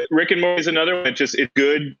me. But Rick and Morty is another one. It's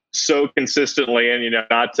good so consistently, and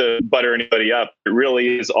not to butter anybody up, it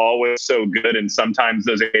really is always so good. And sometimes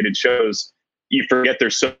those animated shows, you forget they're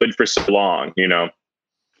so good for so long,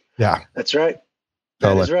 Yeah, that's right.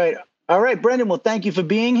 That is right. All right, Brendan. Well, thank you for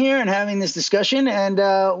being here and having this discussion, and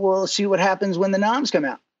we'll see what happens when the noms come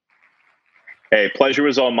out. Hey, pleasure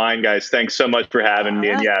was all mine, guys. Thanks so much for having me,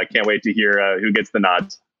 and I can't wait to hear who gets the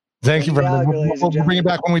nods. Thank you, Brendan. We'll bring it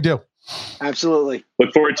back when we do. Absolutely.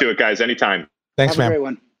 Look forward to it, guys. Anytime. Thanks, man. Have a great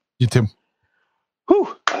one. You too.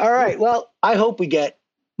 Whew. All right. Well, I hope we get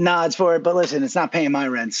nods for it, but listen, it's not paying my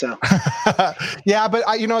rent, so. Yeah, but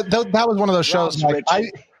that was one of those shows. Like,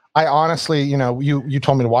 I honestly, you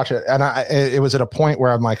told me to watch it, and it was at a point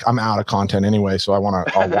where I'm like, I'm out of content anyway, so I'll watch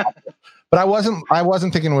it. But I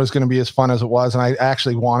wasn't thinking it was going to be as fun as it was, and I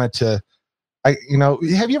actually wanted to. Have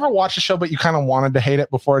you ever watched a show but you kind of wanted to hate it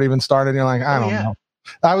before it even started? And you're like, I don't know.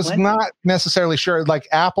 I was not necessarily sure. Like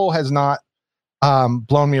Apple has not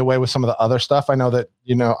blown me away with some of the other stuff. I know that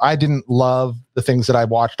I didn't love the things that I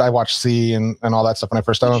watched. I watched C and all that stuff when I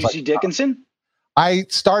first started. Did you see Dickinson? I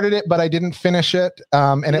started it, but I didn't finish it.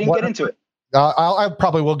 And you didn't get into it. I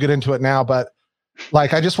probably will get into it now, but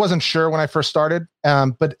like I just wasn't sure when I first started.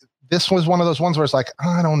 But this was one of those ones where it's like,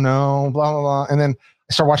 I don't know, blah blah blah, and then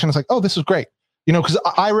I started watching. It's like, oh, this is great, because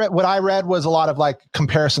I read was a lot of like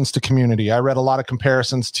comparisons to Community. I read a lot of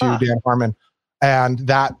comparisons to Dan Harmon and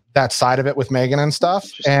that side of it with Megan and stuff,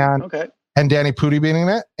 and Danny Pudi being in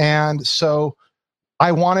it, and so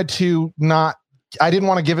I wanted to not. I didn't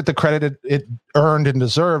want to give it the credit it earned and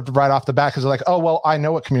deserved right off the bat because like, oh, well, I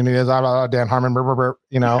know what Community is. I'm Dan Harmon,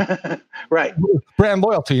 right. Brand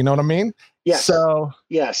loyalty, you know what I mean? Yes. So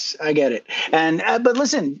yes, I get it. And but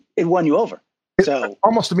listen, it won you over. So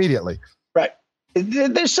almost immediately. Right.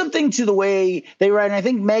 There's something to the way they write, and I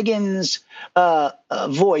think Megan's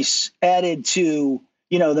voice added to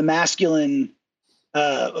the masculine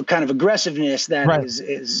kind of aggressiveness that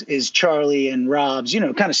is Charlie and Rob's,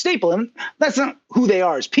 kind of staple. And that's not who they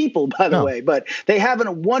are as people, by the way, but they have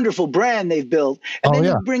a wonderful brand they've built. And then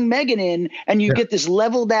you bring Megan in and you get this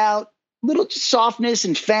leveled out little softness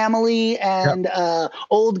and family and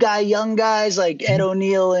old guy, young guys like Ed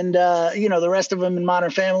O'Neill and, the rest of them in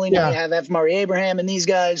Modern Family. Now you have F. Murray Abraham and these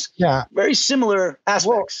guys. Yeah. Very similar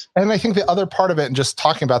aspects. Well, and I think the other part of it, and just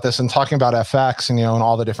talking about this and talking about FX and, and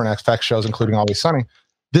all the different FX shows, including Always Sunny,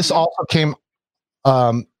 this also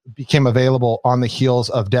became available on the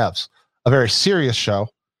heels of Devs, a very serious show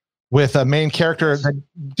with a main character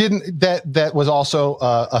that was also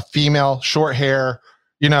a female, short hair.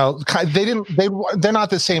 They're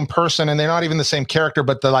not the same person, and they're not even the same character,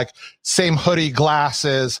 but they're like same hoodie,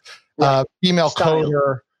 glasses, female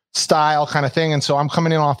coder style kind of thing. And so I'm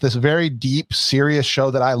coming in off this very deep, serious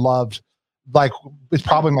show that I loved. Like it's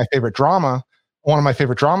probably my favorite drama, one of my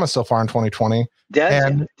favorite dramas so far in 2020.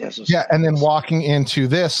 And then walking into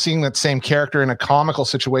this, seeing that same character in a comical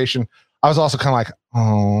situation, I was also kind of like,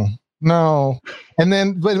 oh no. And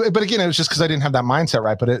then, but again, it was just because I didn't have that mindset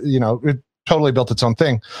right. But it totally built its own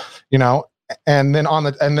thing, and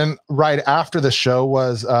then right after the show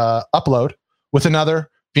was Upload with another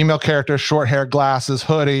female character, short hair, glasses,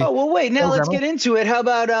 hoodie. Oh, well, wait, now let's get into it. How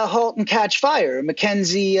about Halt and Catch Fire?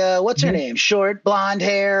 Mackenzie, what's her name? Short, blonde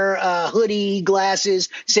hair, hoodie, glasses,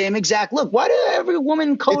 same exact look. Why do every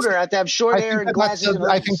woman coder have to have short hair and glasses?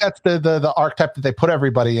 I think that's the archetype that they put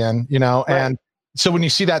everybody in, and so when you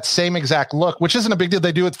see that same exact look, which isn't a big deal,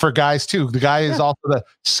 they do it for guys too. The guy is also the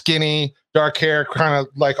skinny, dark hair, kind of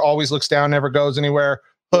like always looks down, never goes anywhere,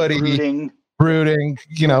 hoodie, brooding,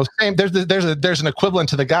 you know, same. There's an equivalent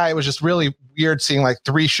to the guy. It was just really weird seeing like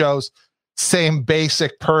 3 shows, same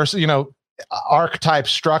basic person, you know, archetype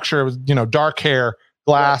structure, you know, dark hair,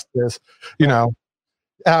 glasses, you know.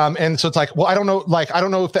 And so it's like, well, I don't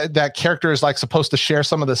know if that character is like supposed to share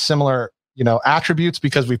some of the similar, you know, attributes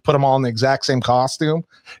because we put them all in the exact same costume.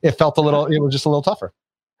 It was just a little tougher.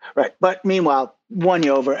 Right. But meanwhile, won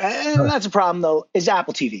you over. And that's a problem, though, is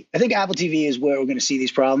Apple TV. I think Apple TV is where we're going to see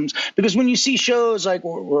these problems, because when you see shows like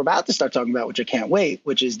we're about to start talking about, which I can't wait,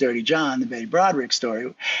 which is Dirty John, the Betty Broderick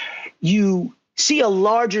story, you see a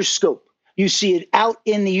larger scope. You see it out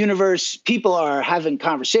in the universe. People are having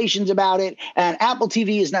conversations about it, and Apple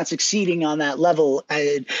TV is not succeeding on that level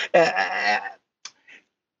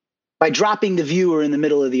by dropping the viewer in the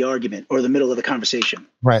middle of the argument or the middle of the conversation.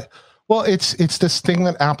 Right. Well, it's this thing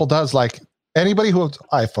that Apple does. Like anybody who has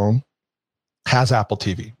iPhone has Apple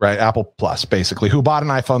TV, right? Apple Plus, basically, who bought an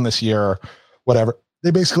iPhone this year or whatever.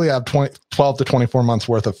 They basically have 12 to 24 months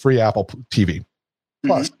worth of free Apple TV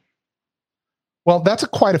Plus. Mm-hmm. Well, that's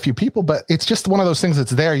quite a few people, but it's just one of those things that's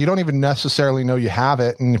there. You don't even necessarily know you have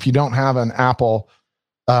it. And if you don't have an Apple,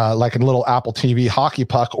 like a little Apple TV hockey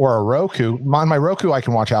puck or a Roku, on my Roku, I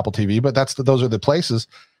can watch Apple TV, but those are the places.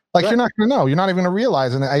 Like, you're not going to know. You're not even going to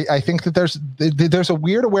realize. And I think that there's a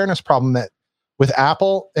weird awareness problem that with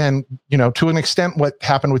Apple, and, you know, to an extent, what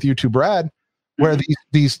happened with YouTube Red, where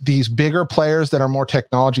these bigger players that are more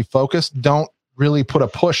technology focused don't really put a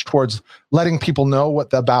push towards letting people know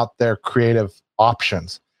about their creative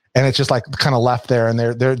options. And it's just like kind of left there, and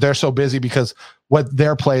they're so busy because what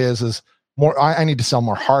their play is more, I need to sell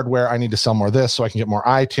more hardware, I need to sell more of this so I can get more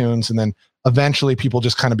iTunes, and then eventually people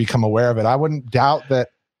just kind of become aware of it. I wouldn't doubt that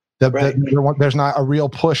there's not a real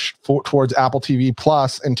push towards Apple TV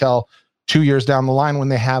Plus until 2 years down the line when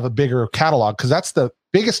they have a bigger catalog, because that's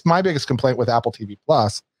my biggest complaint with Apple TV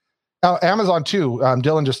Plus. Amazon too.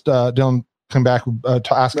 Dylan come back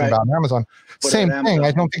asking about Amazon. Same thing.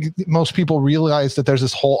 I don't think most people realize that there's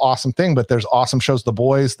this whole awesome thing, but there's awesome shows, The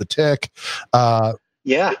Boys, The Tick, a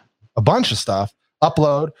bunch of stuff.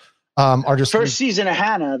 Upload are just first season of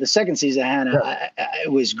Hannah. The second season of Hannah, I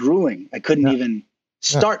was grueling. I couldn't even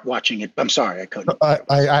start watching it. I'm sorry, I couldn't. I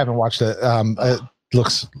haven't watched it. It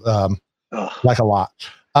looks like a lot.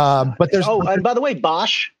 But there's and by the way,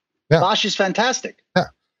 Bosch. Bosch is fantastic. Yeah.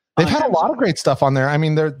 They've had a lot of great stuff on there. I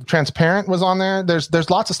mean, Transparent was on there. There's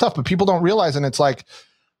lots of stuff, but people don't realize. And it's like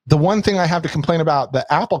the one thing I have to complain about the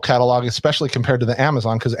Apple catalog, especially compared to the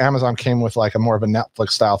Amazon, because Amazon came with like a more of a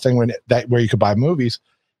Netflix style thing where you could buy movies.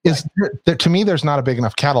 Is that to me, there's not a big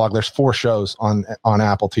enough catalog. There's 4 shows on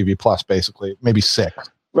Apple TV Plus, basically, maybe 6.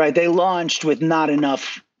 Right. They launched with not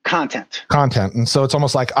enough content, and so it's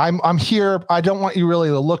almost like I'm here. I don't want you really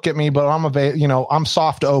to look at me, but I'm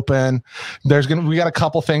soft open. We got a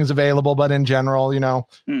couple things available, but in general,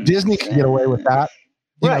 Disney can get away with that,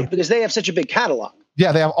 right? Because they have such a big catalog.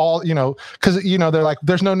 Yeah, they have all, because they're like,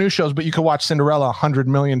 there's no new shows, but you could watch Cinderella 100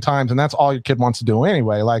 million times, and that's all your kid wants to do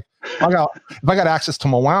anyway. Like, if I got access to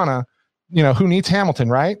Moana, who needs Hamilton,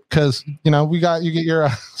 right? Because you get your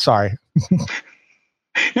sorry.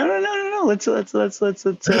 No. Let's get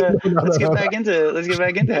back into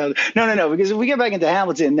Hamilton. No. Because if we get back into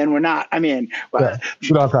Hamilton, then we're not. I mean,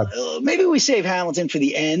 maybe we save Hamilton for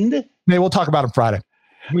the end. Maybe we'll talk about it Friday.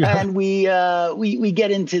 And we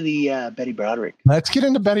get into the Betty Broderick. Let's get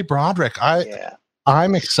into Betty Broderick.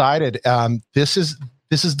 I'm excited. This is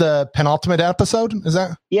the penultimate episode. Is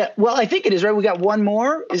that? Yeah. Well, I think it is, right? We got one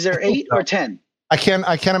more. Is there 8 or 10? I can't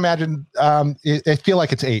imagine. I feel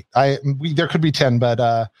like it's 8. There could be 10,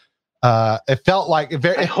 but it felt like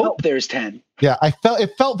I hope there's 10. Yeah,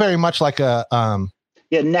 it felt very much like a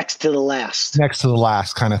next to the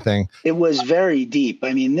last kind of thing. It was very deep.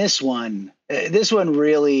 I mean, this one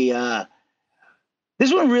really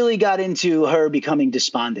got into her becoming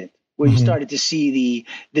despondent, where you started to see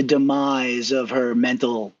the demise of her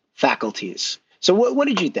mental faculties. So what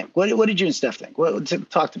did you think? What did you and Steph think?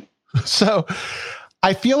 Talk to me. So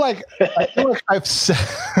I feel like I've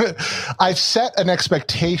set an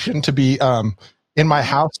expectation to be in my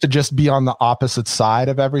house to just be on the opposite side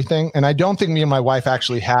of everything. And I don't think me and my wife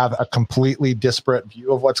actually have a completely disparate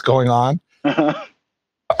view of what's going on. So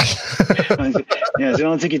it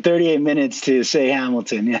only took you 38 minutes to say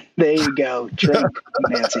Hamilton. Yeah, there you go. Drink,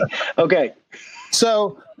 Nancy. Okay.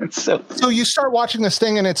 So you start watching this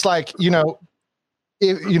thing and it's like,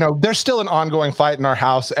 there's still an ongoing fight in our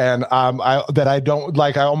house, and I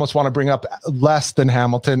almost want to bring up less than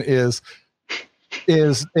Hamilton is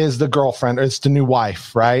is the girlfriend, or it's the new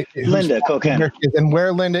wife, right? Linda Kokenna. And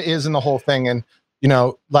where Linda is in the whole thing. And, you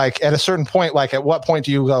know, like at a certain point, like at what point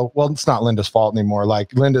do you go, well, it's not Linda's fault anymore.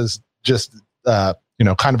 Like Linda's just, you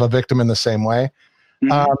know, kind of a victim in the same way.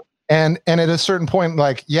 Mhm. And at a certain point,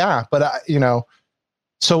 like, yeah, but you know,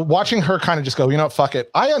 so watching her kind of just go, you know, fuck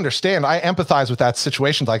it. I understand. I empathize with that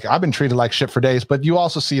situation. Like I've been treated like shit for days, but you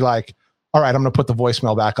also see like, all right, I'm going to put the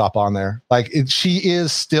voicemail back up on there. Like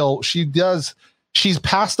she's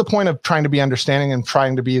past the point of trying to be understanding and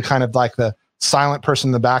trying to be kind of like the silent person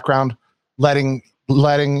in the background, letting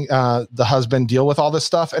the husband deal with all this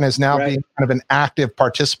stuff, and is now Right. being kind of an active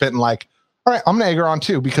participant and like, all right, I'm going to egg her on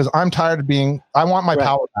too, because I'm tired of I want my Right.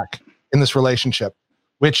 power back in this relationship,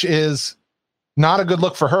 which is not a good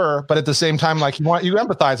look for her. But at the same time, like you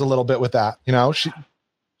empathize a little bit with that, you know, she's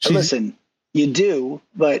Listen, you do,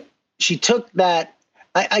 but she took that.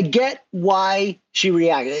 I get why she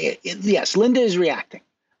reacted. Yes, Linda is reacting.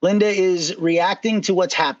 Linda is reacting to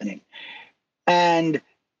what's happening. And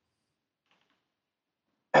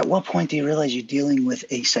at what point do you realize you're dealing with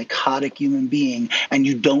a psychotic human being and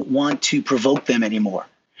you don't want to provoke them anymore?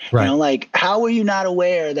 right. You know, like, how are you not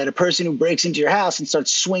aware that a person who breaks into your house and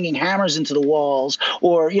starts swinging hammers into the walls,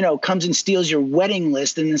 or, you know, comes and steals your wedding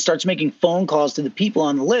list and then starts making phone calls to the people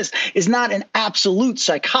on the list, is not an absolute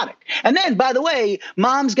psychotic? And then, by the way,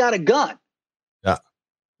 mom's got a gun. Yeah.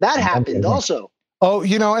 That happened also. Oh,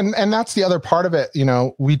 you know, and that's the other part of it. You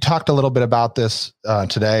know, we talked a little bit about this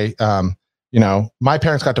today. You know, my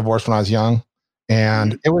parents got divorced when I was young,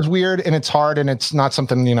 and it was weird, and it's hard, and it's not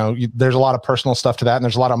something, you know, there's a lot of personal stuff to that, and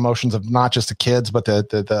there's a lot of emotions of not just the kids, but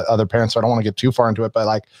the other parents. So I don't want to get too far into it, but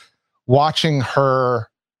like watching her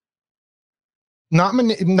not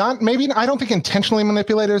maybe, I don't think intentionally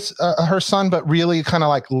manipulate her son, but really kind of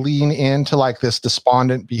like lean into like this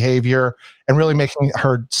despondent behavior and really making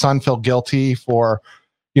her son feel guilty for,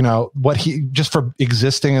 you know, what he just for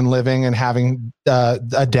existing and living and having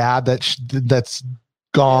a dad that's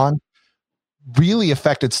gone. Really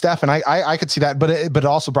affected Steph, and I could see that, but it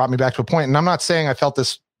also brought me back to a point. And I'm not saying I felt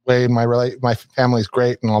this way in my family's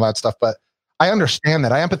great and all that stuff, but I understand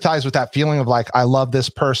that. I empathize with that feeling of like, I love this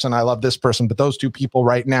person, but those two people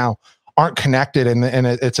right now aren't connected, and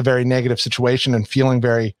it's a very negative situation, and feeling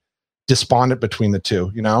very despondent between the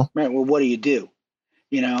two. You know, Right. Well, what do you do?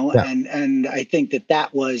 You know, Yeah. and I think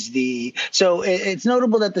that was so it's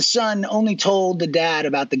notable that the son only told the dad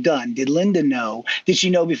about the gun. Did Linda know? Did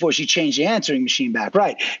she know before she changed the answering machine back?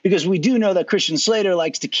 Right. Because we do know that Christian Slater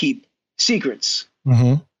likes to keep secrets.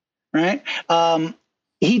 mm-hmm. Right.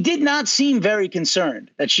 He did not seem very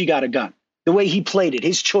concerned that she got a gun, the way he played it,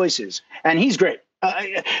 his choices. And he's great,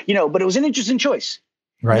 you know, but it was an interesting choice.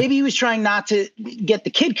 Right. Maybe he was trying not to get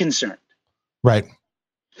the kid concerned. Right.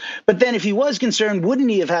 But then if he was concerned,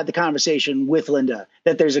 wouldn't he have had the conversation with Linda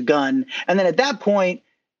that there's a gun? And then at that point,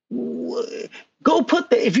 go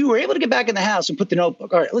if you were able to get back in the house and put the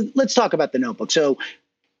notebook. All right, let's talk about the notebook. So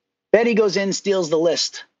Betty goes in, steals the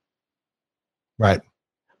list. Right.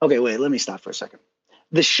 Okay, wait, let me stop for a second.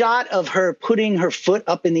 The shot of her putting her foot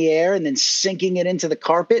up in the air and then sinking it into the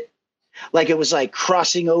carpet, like it was like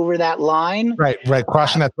crossing over that line. Right.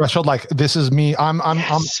 Crossing that threshold. Like, this is me. I'm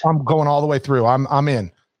going all the way through. I'm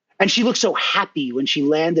in. And she looked so happy when she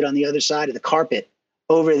landed on the other side of the carpet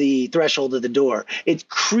over the threshold of the door. It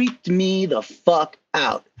creeped me the fuck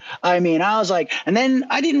out. I mean, I was like, and then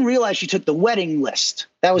I didn't realize she took the wedding list.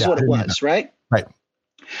 That was what it was, right? Right.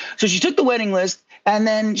 So she took the wedding list, and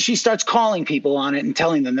then she starts calling people on it and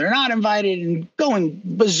telling them they're not invited and going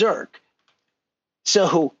berserk.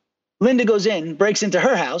 So Linda goes in, breaks into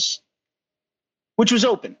her house, which was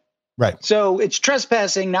open. Right. So it's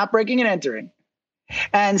trespassing, not breaking and entering,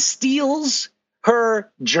 and steals her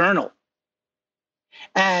journal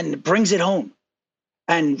and brings it home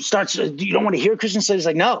and starts, you don't want to hear Christian Slater's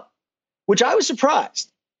like, no, which I was surprised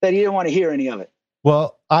that he didn't want to hear any of it.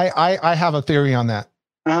 Well, I have a theory on that.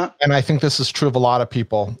 Uh-huh. And I think this is true of a lot of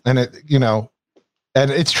people. And it, you know,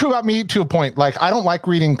 and it's true about me to a point. Like, I don't like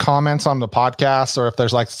reading comments on the podcast, or if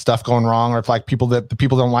there's like stuff going wrong, or if like the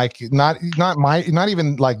people don't like, not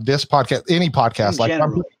even like this podcast, any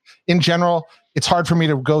podcast, in general, it's hard for me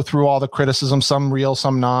to go through all the criticism, some real,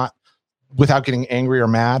 some not, without getting angry or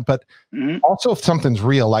mad. But also, if something's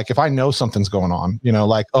real, like if I know something's going on, you know,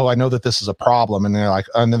 like, oh, I know that this is a problem, and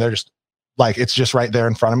then they're just like, it's just right there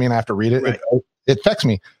in front of me and I have to read it. Right. It affects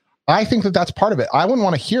me. I think that that's part of it. I wouldn't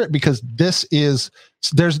want to hear it, because there's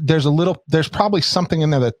probably something in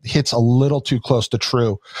there that hits a little too close to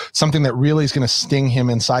true. Something that really is going to sting him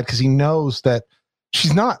inside, because he knows that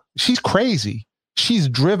she's crazy. She's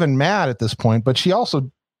driven mad at this point, but she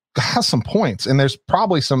also has some points, and there's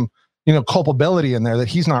probably some culpability in there that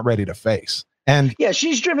he's not ready to face. And yeah,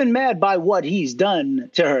 she's driven mad by what he's done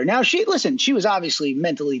to her. Now she was obviously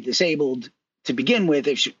mentally disabled to begin with,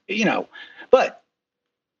 if she, but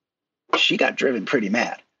she got driven pretty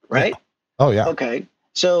mad, right? Yeah. Oh yeah. Okay.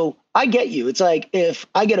 So I get you. It's like if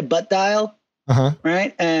I get a butt dial,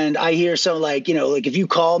 right? And I hear like if you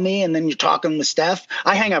call me and then you're talking with Steph,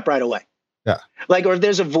 I hang up right away. Yeah. Like, or if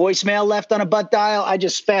there's a voicemail left on a butt dial, I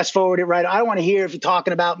just fast forward it right. I don't want to hear if you're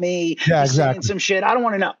talking about me. Yeah, exactly. Saying some shit. I don't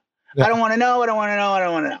want to know. Yeah. I don't want to know. I don't want to know. I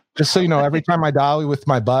don't want to know. Just so you know, every time I dial you with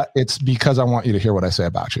my butt, it's because I want you to hear what I say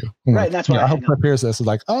about you. Right. That's why I hope Cliff hears this. Is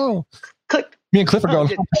like, oh, click. Me and Cliff are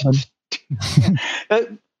going.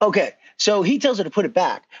 Okay. So he tells her to put it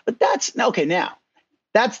back, but that's okay. Now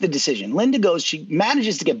that's the decision. Linda goes, she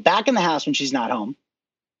manages to get back in the house when she's not home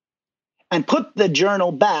and put the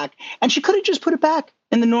journal back. And she could have just put it back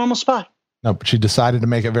in the normal spot. No, but she decided to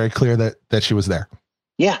make it very clear that she was there.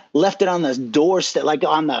 Yeah, left it on the doorstep, like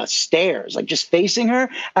on the stairs, like just facing her.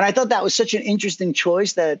 And I thought that was such an interesting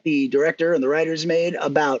choice that the director and the writers made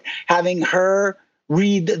about having her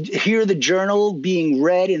hear the journal being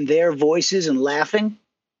read in their voices and laughing.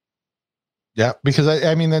 Yeah, because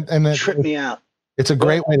I mean, that tripped me out. It's a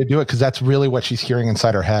great way to do it because that's really what she's hearing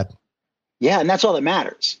inside her head. Yeah, and that's all that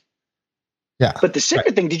matters. Yeah. But the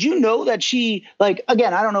secret thing, did you know that she, like,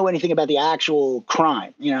 again, I don't know anything about the actual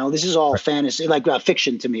crime. This is all fantasy, like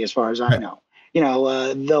fiction to me, as far as I know.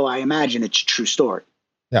 Though I imagine it's a true story.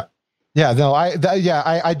 Yeah. Yeah. No, I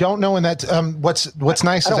don't know. And that what's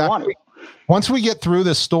nice is once we get through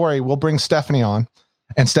this story, we'll bring Stephanie on,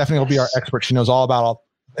 and Stephanie will be our expert. She knows all about all,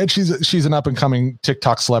 and she's an up and coming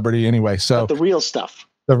TikTok celebrity anyway. So but the real stuff.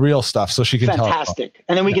 So she can fantastic. Tell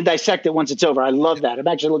and then we can dissect it once it's over. I love that. I'm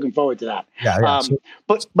actually looking forward to that. Yeah.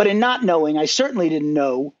 But in not knowing, I certainly didn't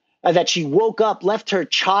know that she woke up, left her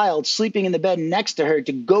child sleeping in the bed next to her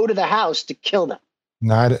to go to the house to kill them.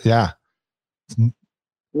 Yeah.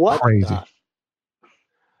 What? Crazy.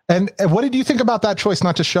 And what did you think about that choice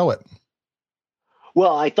not to show it?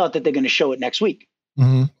 Well, I thought that they're going to show it next week.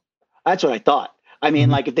 Mm-hmm. That's what I thought. I mean,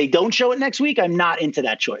 like if they don't show it next week, I'm not into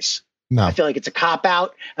that choice. No. I feel like it's a cop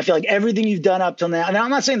out. I feel like everything you've done up till now, and I'm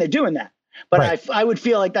not saying they're doing that, but I would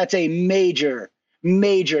feel like that's a major,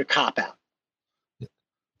 major cop out.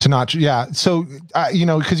 To not, yeah. So,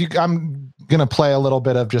 because I'm going to play a little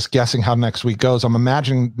bit of just guessing how next week goes. I'm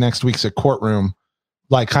imagining next week's a courtroom,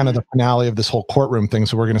 like kind of the finale of this whole courtroom thing.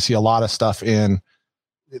 So we're going to see a lot of stuff in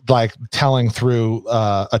like telling through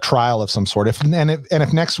a trial of some sort. If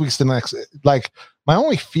next week's the next, like my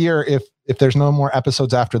only fear if there's no more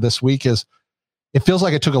episodes after this week is it feels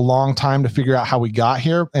like it took a long time to figure out how we got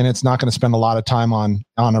here, and it's not going to spend a lot of time on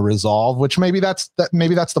a resolve, which maybe that's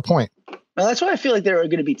the point. Well, that's why I feel like there are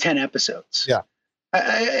going to be 10 episodes. Yeah.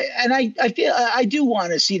 I feel I do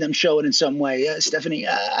want to see them show it in some way, Stephanie.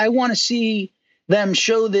 I want to see them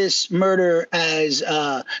show this murder as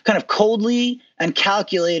kind of coldly and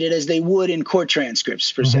calculated as they would in court transcripts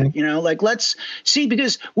per se. Like let's see,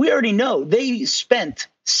 because we already know they spent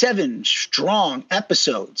 7 strong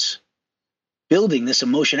episodes building this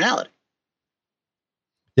emotionality.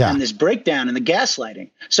 Yeah. And this breakdown and the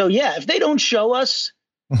gaslighting. So yeah, if they don't show us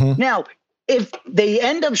now, if they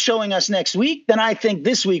end up showing us next week, then I think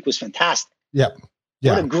this week was fantastic. Yeah.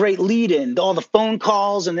 Yeah. What a great lead in, all the phone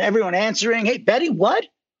calls and everyone answering. Hey, Betty, what?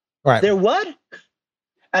 Right. They're what?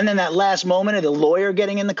 And then that last moment of the lawyer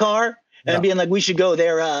getting in the car and being like, we should go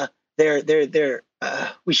there.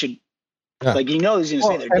 We should, like, he's going to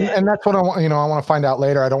say they're dead. And that's what I want. I want to find out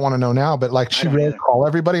later. I don't want to know now, but like, she really call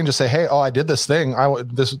everybody and just say, hey, I did this thing.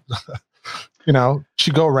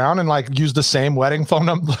 She go around and like use the same wedding phone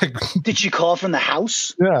number. Like, did she call from the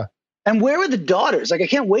house? Yeah. And where are the daughters? Like, I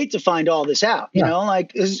can't wait to find all this out,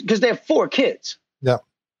 like, because they have 4 kids. Yeah.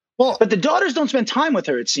 Well, but the daughters don't spend time with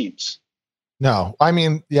her, it seems. No, I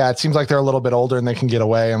mean, yeah, it seems like they're a little bit older and they can get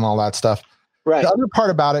away and all that stuff. Right. The other part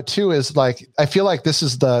about it too is like, I feel like this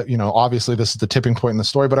is obviously this is the tipping point in the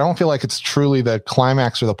story, but I don't feel like it's truly the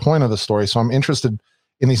climax or the point of the story. So I'm interested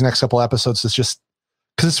in these next couple episodes. It's just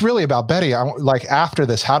because it's really about Betty. Like after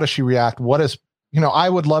this, how does she react? What is, I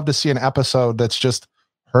would love to see an episode that's just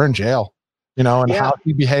her in jail, and how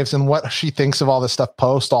she behaves and what she thinks of all this stuff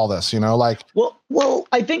post all this, like. Well,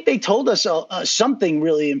 I think they told us something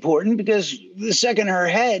really important, because the second her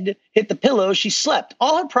head hit the pillow, she slept.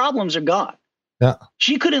 All her problems are gone. Yeah.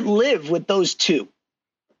 She couldn't live with those 2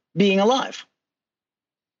 being alive.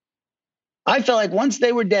 I felt like once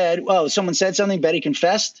they were dead, someone said something, Betty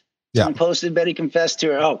confessed. Yeah. Someone posted, Betty confessed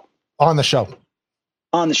to her. On the show.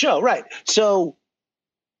 Right. So,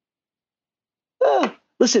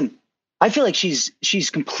 listen, I feel like she's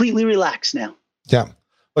completely relaxed now. Yeah.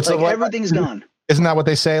 What's like the, what, everything's gone. Isn't that what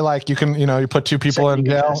they say? Like you can, you put two people in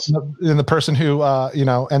jail, and the person who,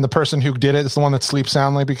 and the person who did it is the one that sleeps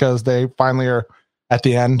soundly because they finally are at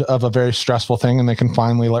the end of a very stressful thing and they can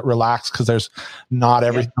finally relax because there's not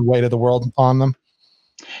every weight of the world on them.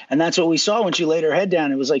 And that's what we saw when she laid her head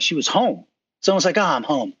down. It was like she was home. It's almost like, I'm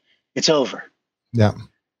home. It's over. Yeah.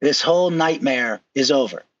 This whole nightmare is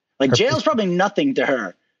over. Like jail's probably nothing to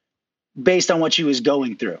her based on what she was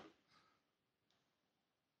going through.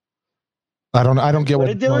 I don't get what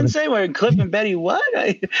did Dylan say? Where Cliff and Betty what?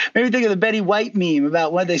 Maybe think of the Betty White meme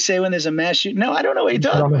about what they say when there's a mass shooting. No, I don't know what you're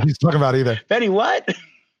talking about. I don't know what he's talking about either. Betty what?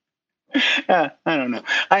 I don't know.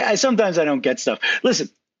 I sometimes I don't get stuff. Listen,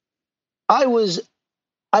 I was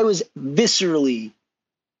viscerally,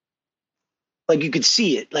 like you could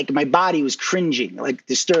see it, like my body was cringing, like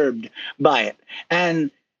disturbed by it.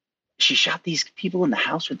 And she shot these people in the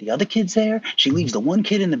house with the other kids there. She leaves the one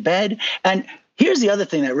kid in the bed. And here's the other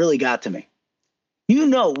thing that really got to me.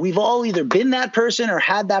 We've all either been that person or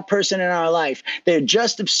had that person in our life. They're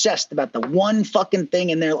just obsessed about the one fucking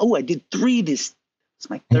thing. And they're, oh, I did 3. It's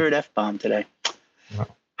my 3rd F-bomb today. Wow.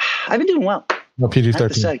 I've been doing well. No,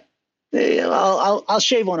 PG-13. I'll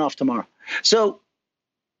shave one off tomorrow. So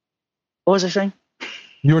what was I saying?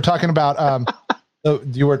 You were talking about,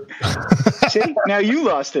 you were. See, now you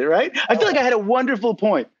lost it, right? I feel like I had a wonderful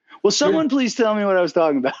point. Will someone please tell me what I was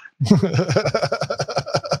talking about?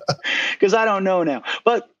 Because I don't know now.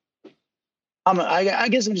 But I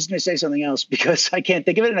guess I'm just going to say something else because I can't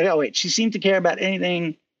think of it. And I go, wait, she seemed to care about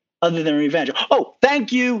anything other than revenge. Oh,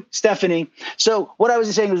 thank you, Stephanie. So what I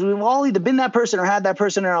was saying was we've all either been that person or had that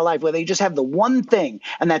person in our life where they just have the one thing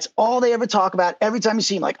and that's all they ever talk about. Every time you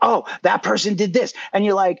see them, like, oh, that person did this. And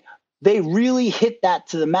you're like, they really hit that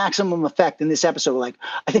to the maximum effect in this episode. Like,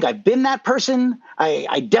 I think I've been that person.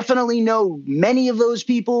 I definitely know many of those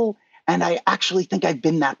people. And I actually think I've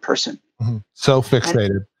been that person. Mm-hmm. So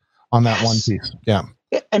fixated on that one piece. Yeah.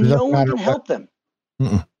 And no one can help them.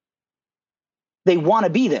 Mm-mm. They want to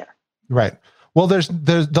be there. Right. Well, there's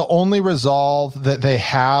the only resolve that they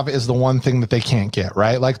have is the one thing that they can't get,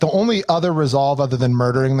 right? Like the only other resolve other than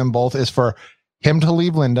murdering them both is for him to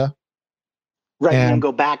leave Linda. Right. And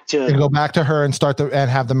go back to her and and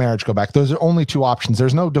have the marriage go back. Those are only 2 options.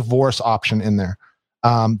 There's no divorce option in there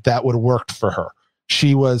that would have worked for her.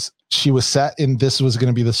 She was set in this was going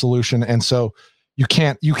to be the solution. And so you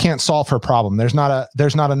can't solve her problem. There's not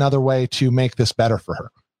another way to make this better for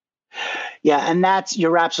her. Yeah. And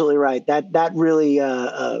you're absolutely right. That really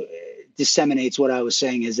disseminates what I was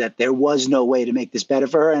saying is that there was no way to make this better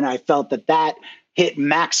for her. And I felt that hit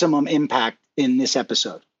maximum impact in this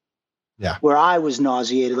episode. Yeah. Where I was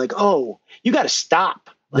nauseated, like, oh, you got to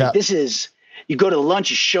stop. Like this is, you go to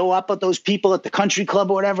lunch, you show up with those people at the country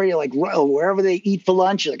club or whatever. You're like, wherever they eat for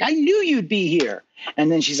lunch. You're like, I knew you'd be here.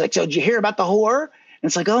 And then she's like, so did you hear about the whore? And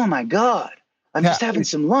it's like, oh my God, I'm just having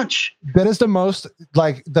some lunch. That is the most,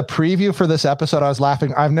 like the preview for this episode. I was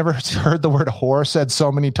laughing. I've never heard the word whore said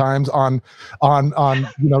so many times on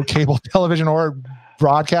cable television or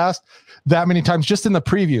broadcast that many times just in the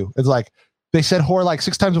preview. It's like, they said whore like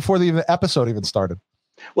 6 times before the episode even started.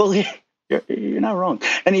 Well, you're not wrong.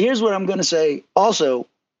 And here's what I'm going to say. Also,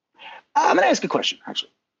 I'm going to ask a question,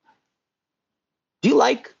 actually. Do you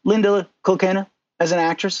like Linda Kilkenna as an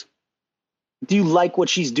actress? Do you like what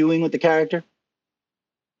she's doing with the character?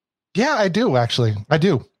 Yeah, I do, actually. I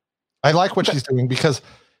do. I like what she's doing because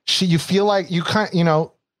you feel like you can't, I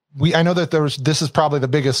know that this is probably the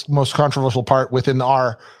biggest, most controversial part within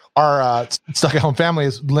our Stuck at Home family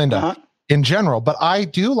is Linda. Uh-huh. In general, but I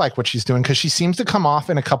do like what she's doing because she seems to come off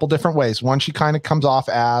in a couple different ways. One, she kind of comes off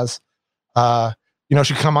as,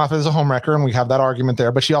 she come off as a homewrecker, and we have that argument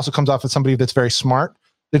there. But she also comes off as somebody that's very smart.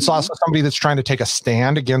 It's also somebody that's trying to take a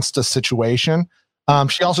stand against a situation.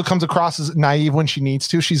 She also comes across as naive when she needs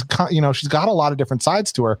to. She's got a lot of different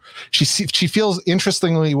sides to her. She feels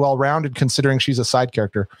interestingly well-rounded considering she's a side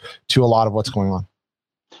character to a lot of what's going on.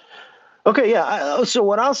 Okay, yeah. So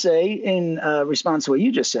what I'll say in response to what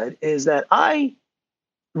you just said is that I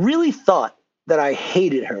really thought that I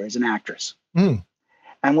hated her as an actress. Mm.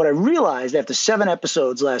 And what I realized after 7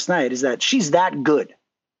 episodes last night is that she's that good.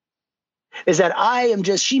 Is that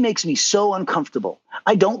she makes me so uncomfortable.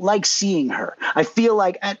 I don't like seeing her. I feel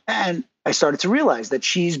like, and I started to realize that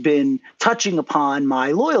she's been touching upon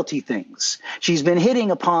my loyalty things. She's been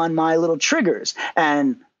hitting upon my little triggers.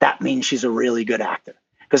 And that means she's a really good actor.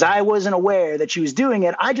 Because I wasn't aware that she was doing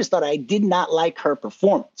it. I just thought I did not like her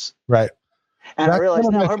performance. Right. And I realized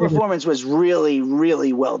now her performance was really,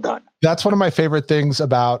 really well done. That's one of my favorite things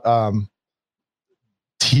about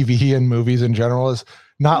TV and movies in general is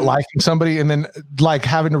not liking somebody and then like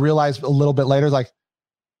having to realize a little bit later, like,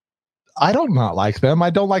 I don't not like them. I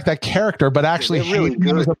don't like that character, but actually They're really hating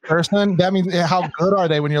them as a person, that means how good are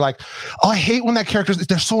they when you're like, oh, I hate when that character,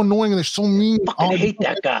 they're so annoying and they're so mean. I hate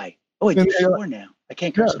that guy. Oh, wait, you're 4 now. I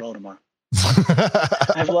can't curse at all tomorrow.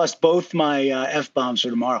 I've lost both my F-bombs for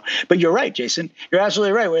tomorrow. But you're right, Jason. You're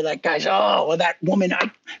absolutely right. Where that guy's, well, that woman,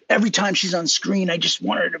 every time she's on screen, I just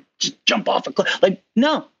want her to just jump off a cliff. Like,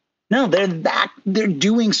 no, they're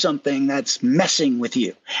doing something that's messing with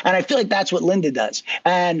you. And I feel like that's what Linda does.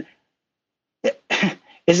 And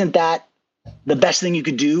isn't that the best thing you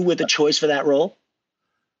could do with a choice for that role?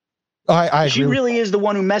 I She really is the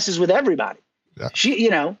one who messes with everybody. Yeah. She,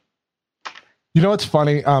 You know what's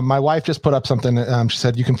funny? My wife just put up something. She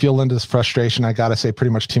said, you can feel Linda's frustration. I got to say,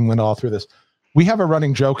 pretty much Team Linda all through this. We have a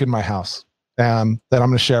running joke in my house that I'm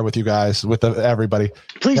going to share with you guys, with everybody.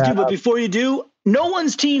 Please do, but before you do, no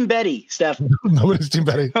one's Team Betty, Steph. Nobody's Team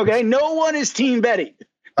Betty. Okay, no one is Team Betty.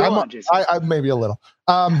 Go on, Jason. I maybe a little.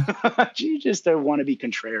 You just want to be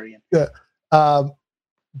contrarian. Yeah.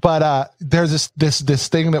 But there's this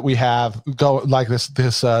thing that we have go like this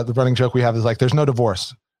the running joke we have is like, there's no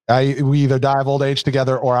divorce. We either die of old age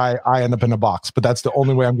together or I end up in a box, but that's the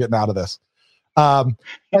only way I'm getting out of this. And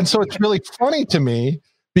so it's really funny to me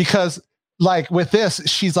because like with this,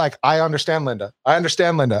 she's like, I understand Linda. I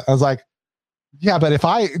was like, yeah,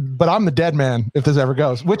 but I'm the dead man if this ever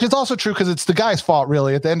goes, which is also true because it's the guy's fault,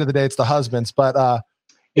 really. At the end of the day, it's the husband's. But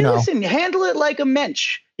listen, handle it like a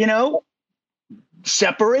mensch.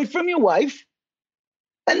 Separate from your wife,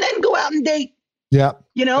 and then go out and date. Yeah,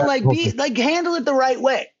 handle it the right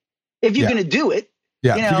way. If you're going to do it,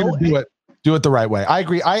 if you're going to do it the right way. I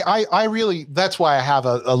agree. I really, that's why I have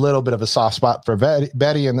a little bit of a soft spot for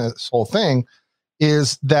Betty and this whole thing.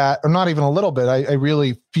 Is that, or not even a little bit? I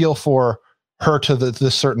really feel for her to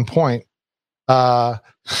this certain point. More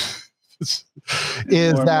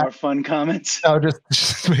fun comments? No,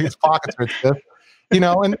 just his pockets are stiff.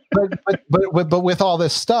 And but with all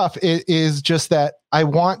this stuff, it is just that I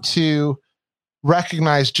want to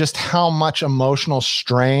recognize just how much emotional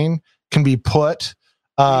strain can be put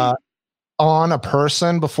on a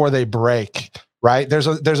person before they break. Right? There's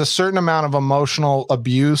a certain amount of emotional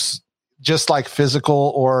abuse, just like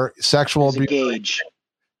physical or sexual abuse. Gauge.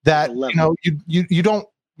 That you don't,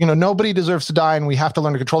 nobody deserves to die, and we have to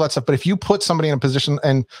learn to control that stuff. But if you put somebody in a position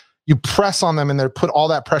and you press on them and they put all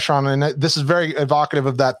that pressure on, and this is very evocative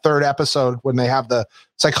of that 3rd episode when they have the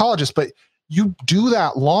psychologist, but you do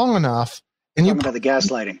that long enough and you put the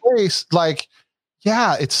gaslighting place, like,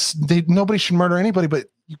 yeah, nobody should murder anybody, but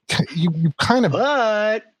you kind of,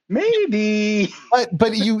 but maybe,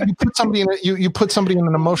 but you put somebody you put somebody in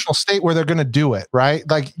an emotional state where they're going to do it. Right.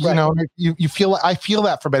 Like, you feel, I feel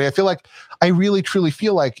that for Betty. I feel like, I really truly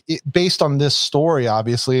feel like it, based on this story,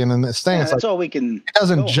 obviously, and in this thing, it's that's like, all we can. It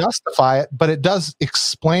doesn't justify it, but it does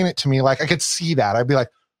explain it to me. Like, I could see that. I'd be like,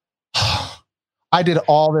 I did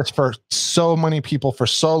all this for so many people for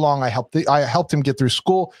so long. I helped him get through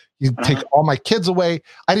school. He take all my kids away.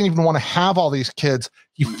 I didn't even want to have all these kids.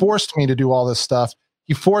 He forced me to do all this stuff.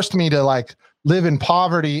 He forced me to like live in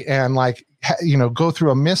poverty and like, go through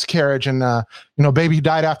a miscarriage, and baby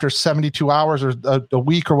died after 72 hours or a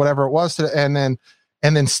week or whatever it was, and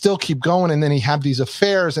then still keep going. And then he had these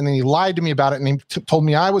affairs, and then he lied to me about it, and he told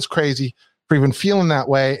me I was crazy for even feeling that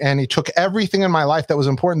way. And he took everything in my life that was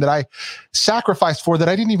important that I sacrificed for, that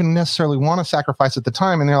I didn't even necessarily want to sacrifice at the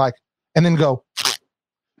time. And they're like, and then go,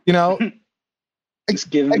 just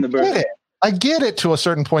give him the bird. I get it to a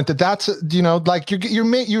certain point that's, like you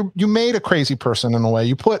made a crazy person in a way.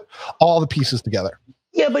 You put all the pieces together.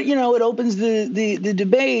 Yeah, but it opens the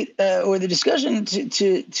debate or the discussion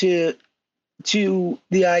to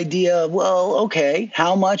the idea of, well, okay,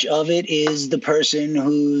 how much of it is the person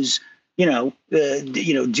who's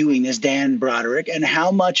doing this, Dan Broderick, and how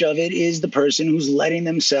much of it is the person who's letting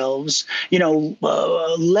themselves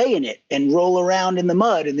lay in it and roll around in the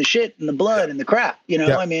mud and the shit and the blood and the crap.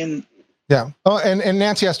 I mean. Yeah. Oh, and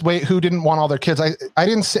Nancy asked, wait, who didn't want all their kids? I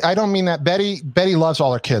didn't say, I don't mean that. Betty loves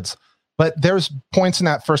all her kids, but there's points in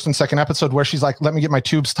that 1st and 2nd episode where she's like, let me get my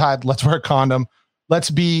tubes tied. Let's wear a condom. Let's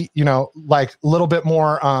be, like a little bit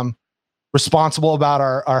more responsible about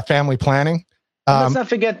our family planning. Let's not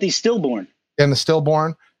forget the stillborn. And the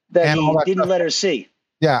stillborn. That he didn't let her see.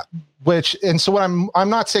 Yeah. So what I'm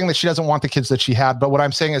not saying that she doesn't want the kids that she had, but what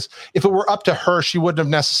I'm saying is if it were up to her, she wouldn't have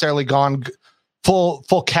necessarily gone full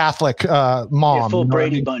Catholic mom, full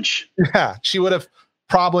Brady bunch. Yeah, she would have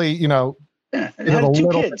probably, had 2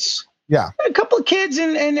 kids. Yeah, a couple of kids,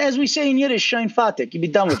 and as we say in Yiddish, shein fatik. You'd be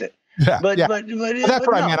done with it. Yeah, but that's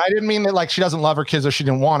what I meant. I didn't mean that like she doesn't love her kids or she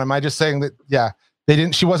didn't want them. I just saying that they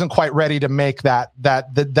didn't. She wasn't quite ready to make that.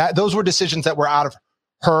 Those were decisions that were out of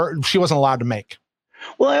she wasn't allowed to make.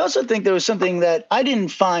 Well, I also think there was something that I didn't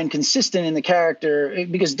find consistent in the character,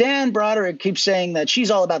 because Dan Broderick keeps saying that she's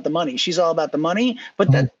all about the money. She's all about the money,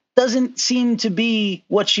 but that doesn't seem to be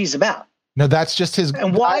what she's about. No, that's just his.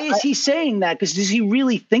 And why is he saying that? Because does he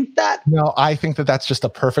really think that? No, I think that that's just a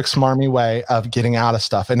perfect smarmy way of getting out of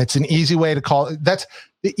stuff. And it's an easy way to call. That's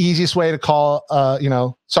the easiest way to call,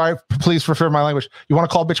 sorry, please refer to my language. You want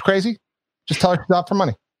to call a bitch crazy? Just tell her she's out for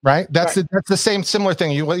money, right? That's the same similar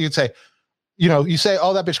thing. You'd say, you say,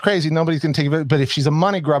 oh, that bitch crazy. Nobody's going to take it. But if she's a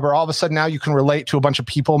money grubber, all of a sudden now you can relate to a bunch of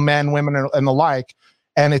people, men, women, and the like.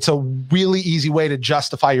 And it's a really easy way to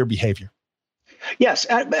justify your behavior. Yes,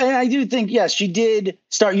 and I do think, yes, she did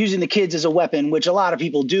start using the kids as a weapon, which a lot of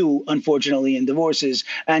people do, unfortunately, in divorces.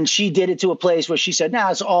 And she did it to a place where she said, now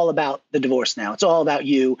it's all about the divorce now. It's all about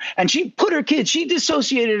you. And she put her kids, she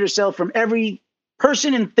dissociated herself from every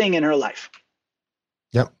person and thing in her life.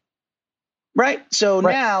 Yep. Right? So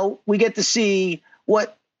now we get to see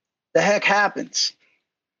what the heck happens.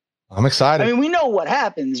 I'm excited. I mean, we know what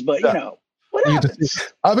happens, but, what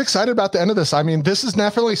happens? I'm excited about the end of this. I mean, this is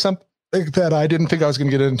definitely something that I didn't think I was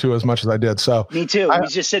going to get into as much as I did. So me too. We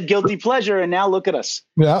just said guilty pleasure, and now look at us.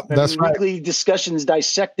 Yeah, that's right. Weekly discussions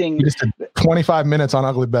dissecting. We just did 25 minutes on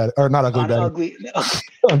Ugly Betty, or not Ugly Betty.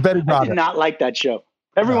 On Betty Broderick. I did not like that show.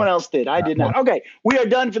 Everyone else did. I did not. Okay, we are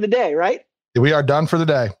done for the day, right? We are done for the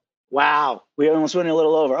day. Wow, we almost went a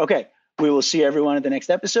little over. Okay, we will see everyone at the next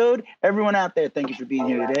episode. Everyone out there, thank you for being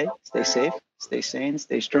here today. Stay safe, stay sane,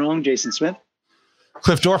 stay strong. Jason Smith.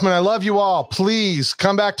 Cliff Dorfman, I love you all. Please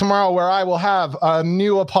come back tomorrow where I will have a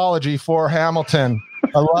new apology for Hamilton.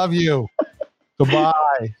 I love you. Goodbye.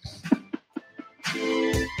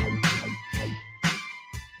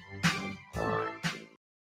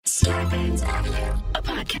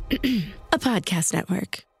 A podcast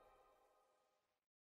network.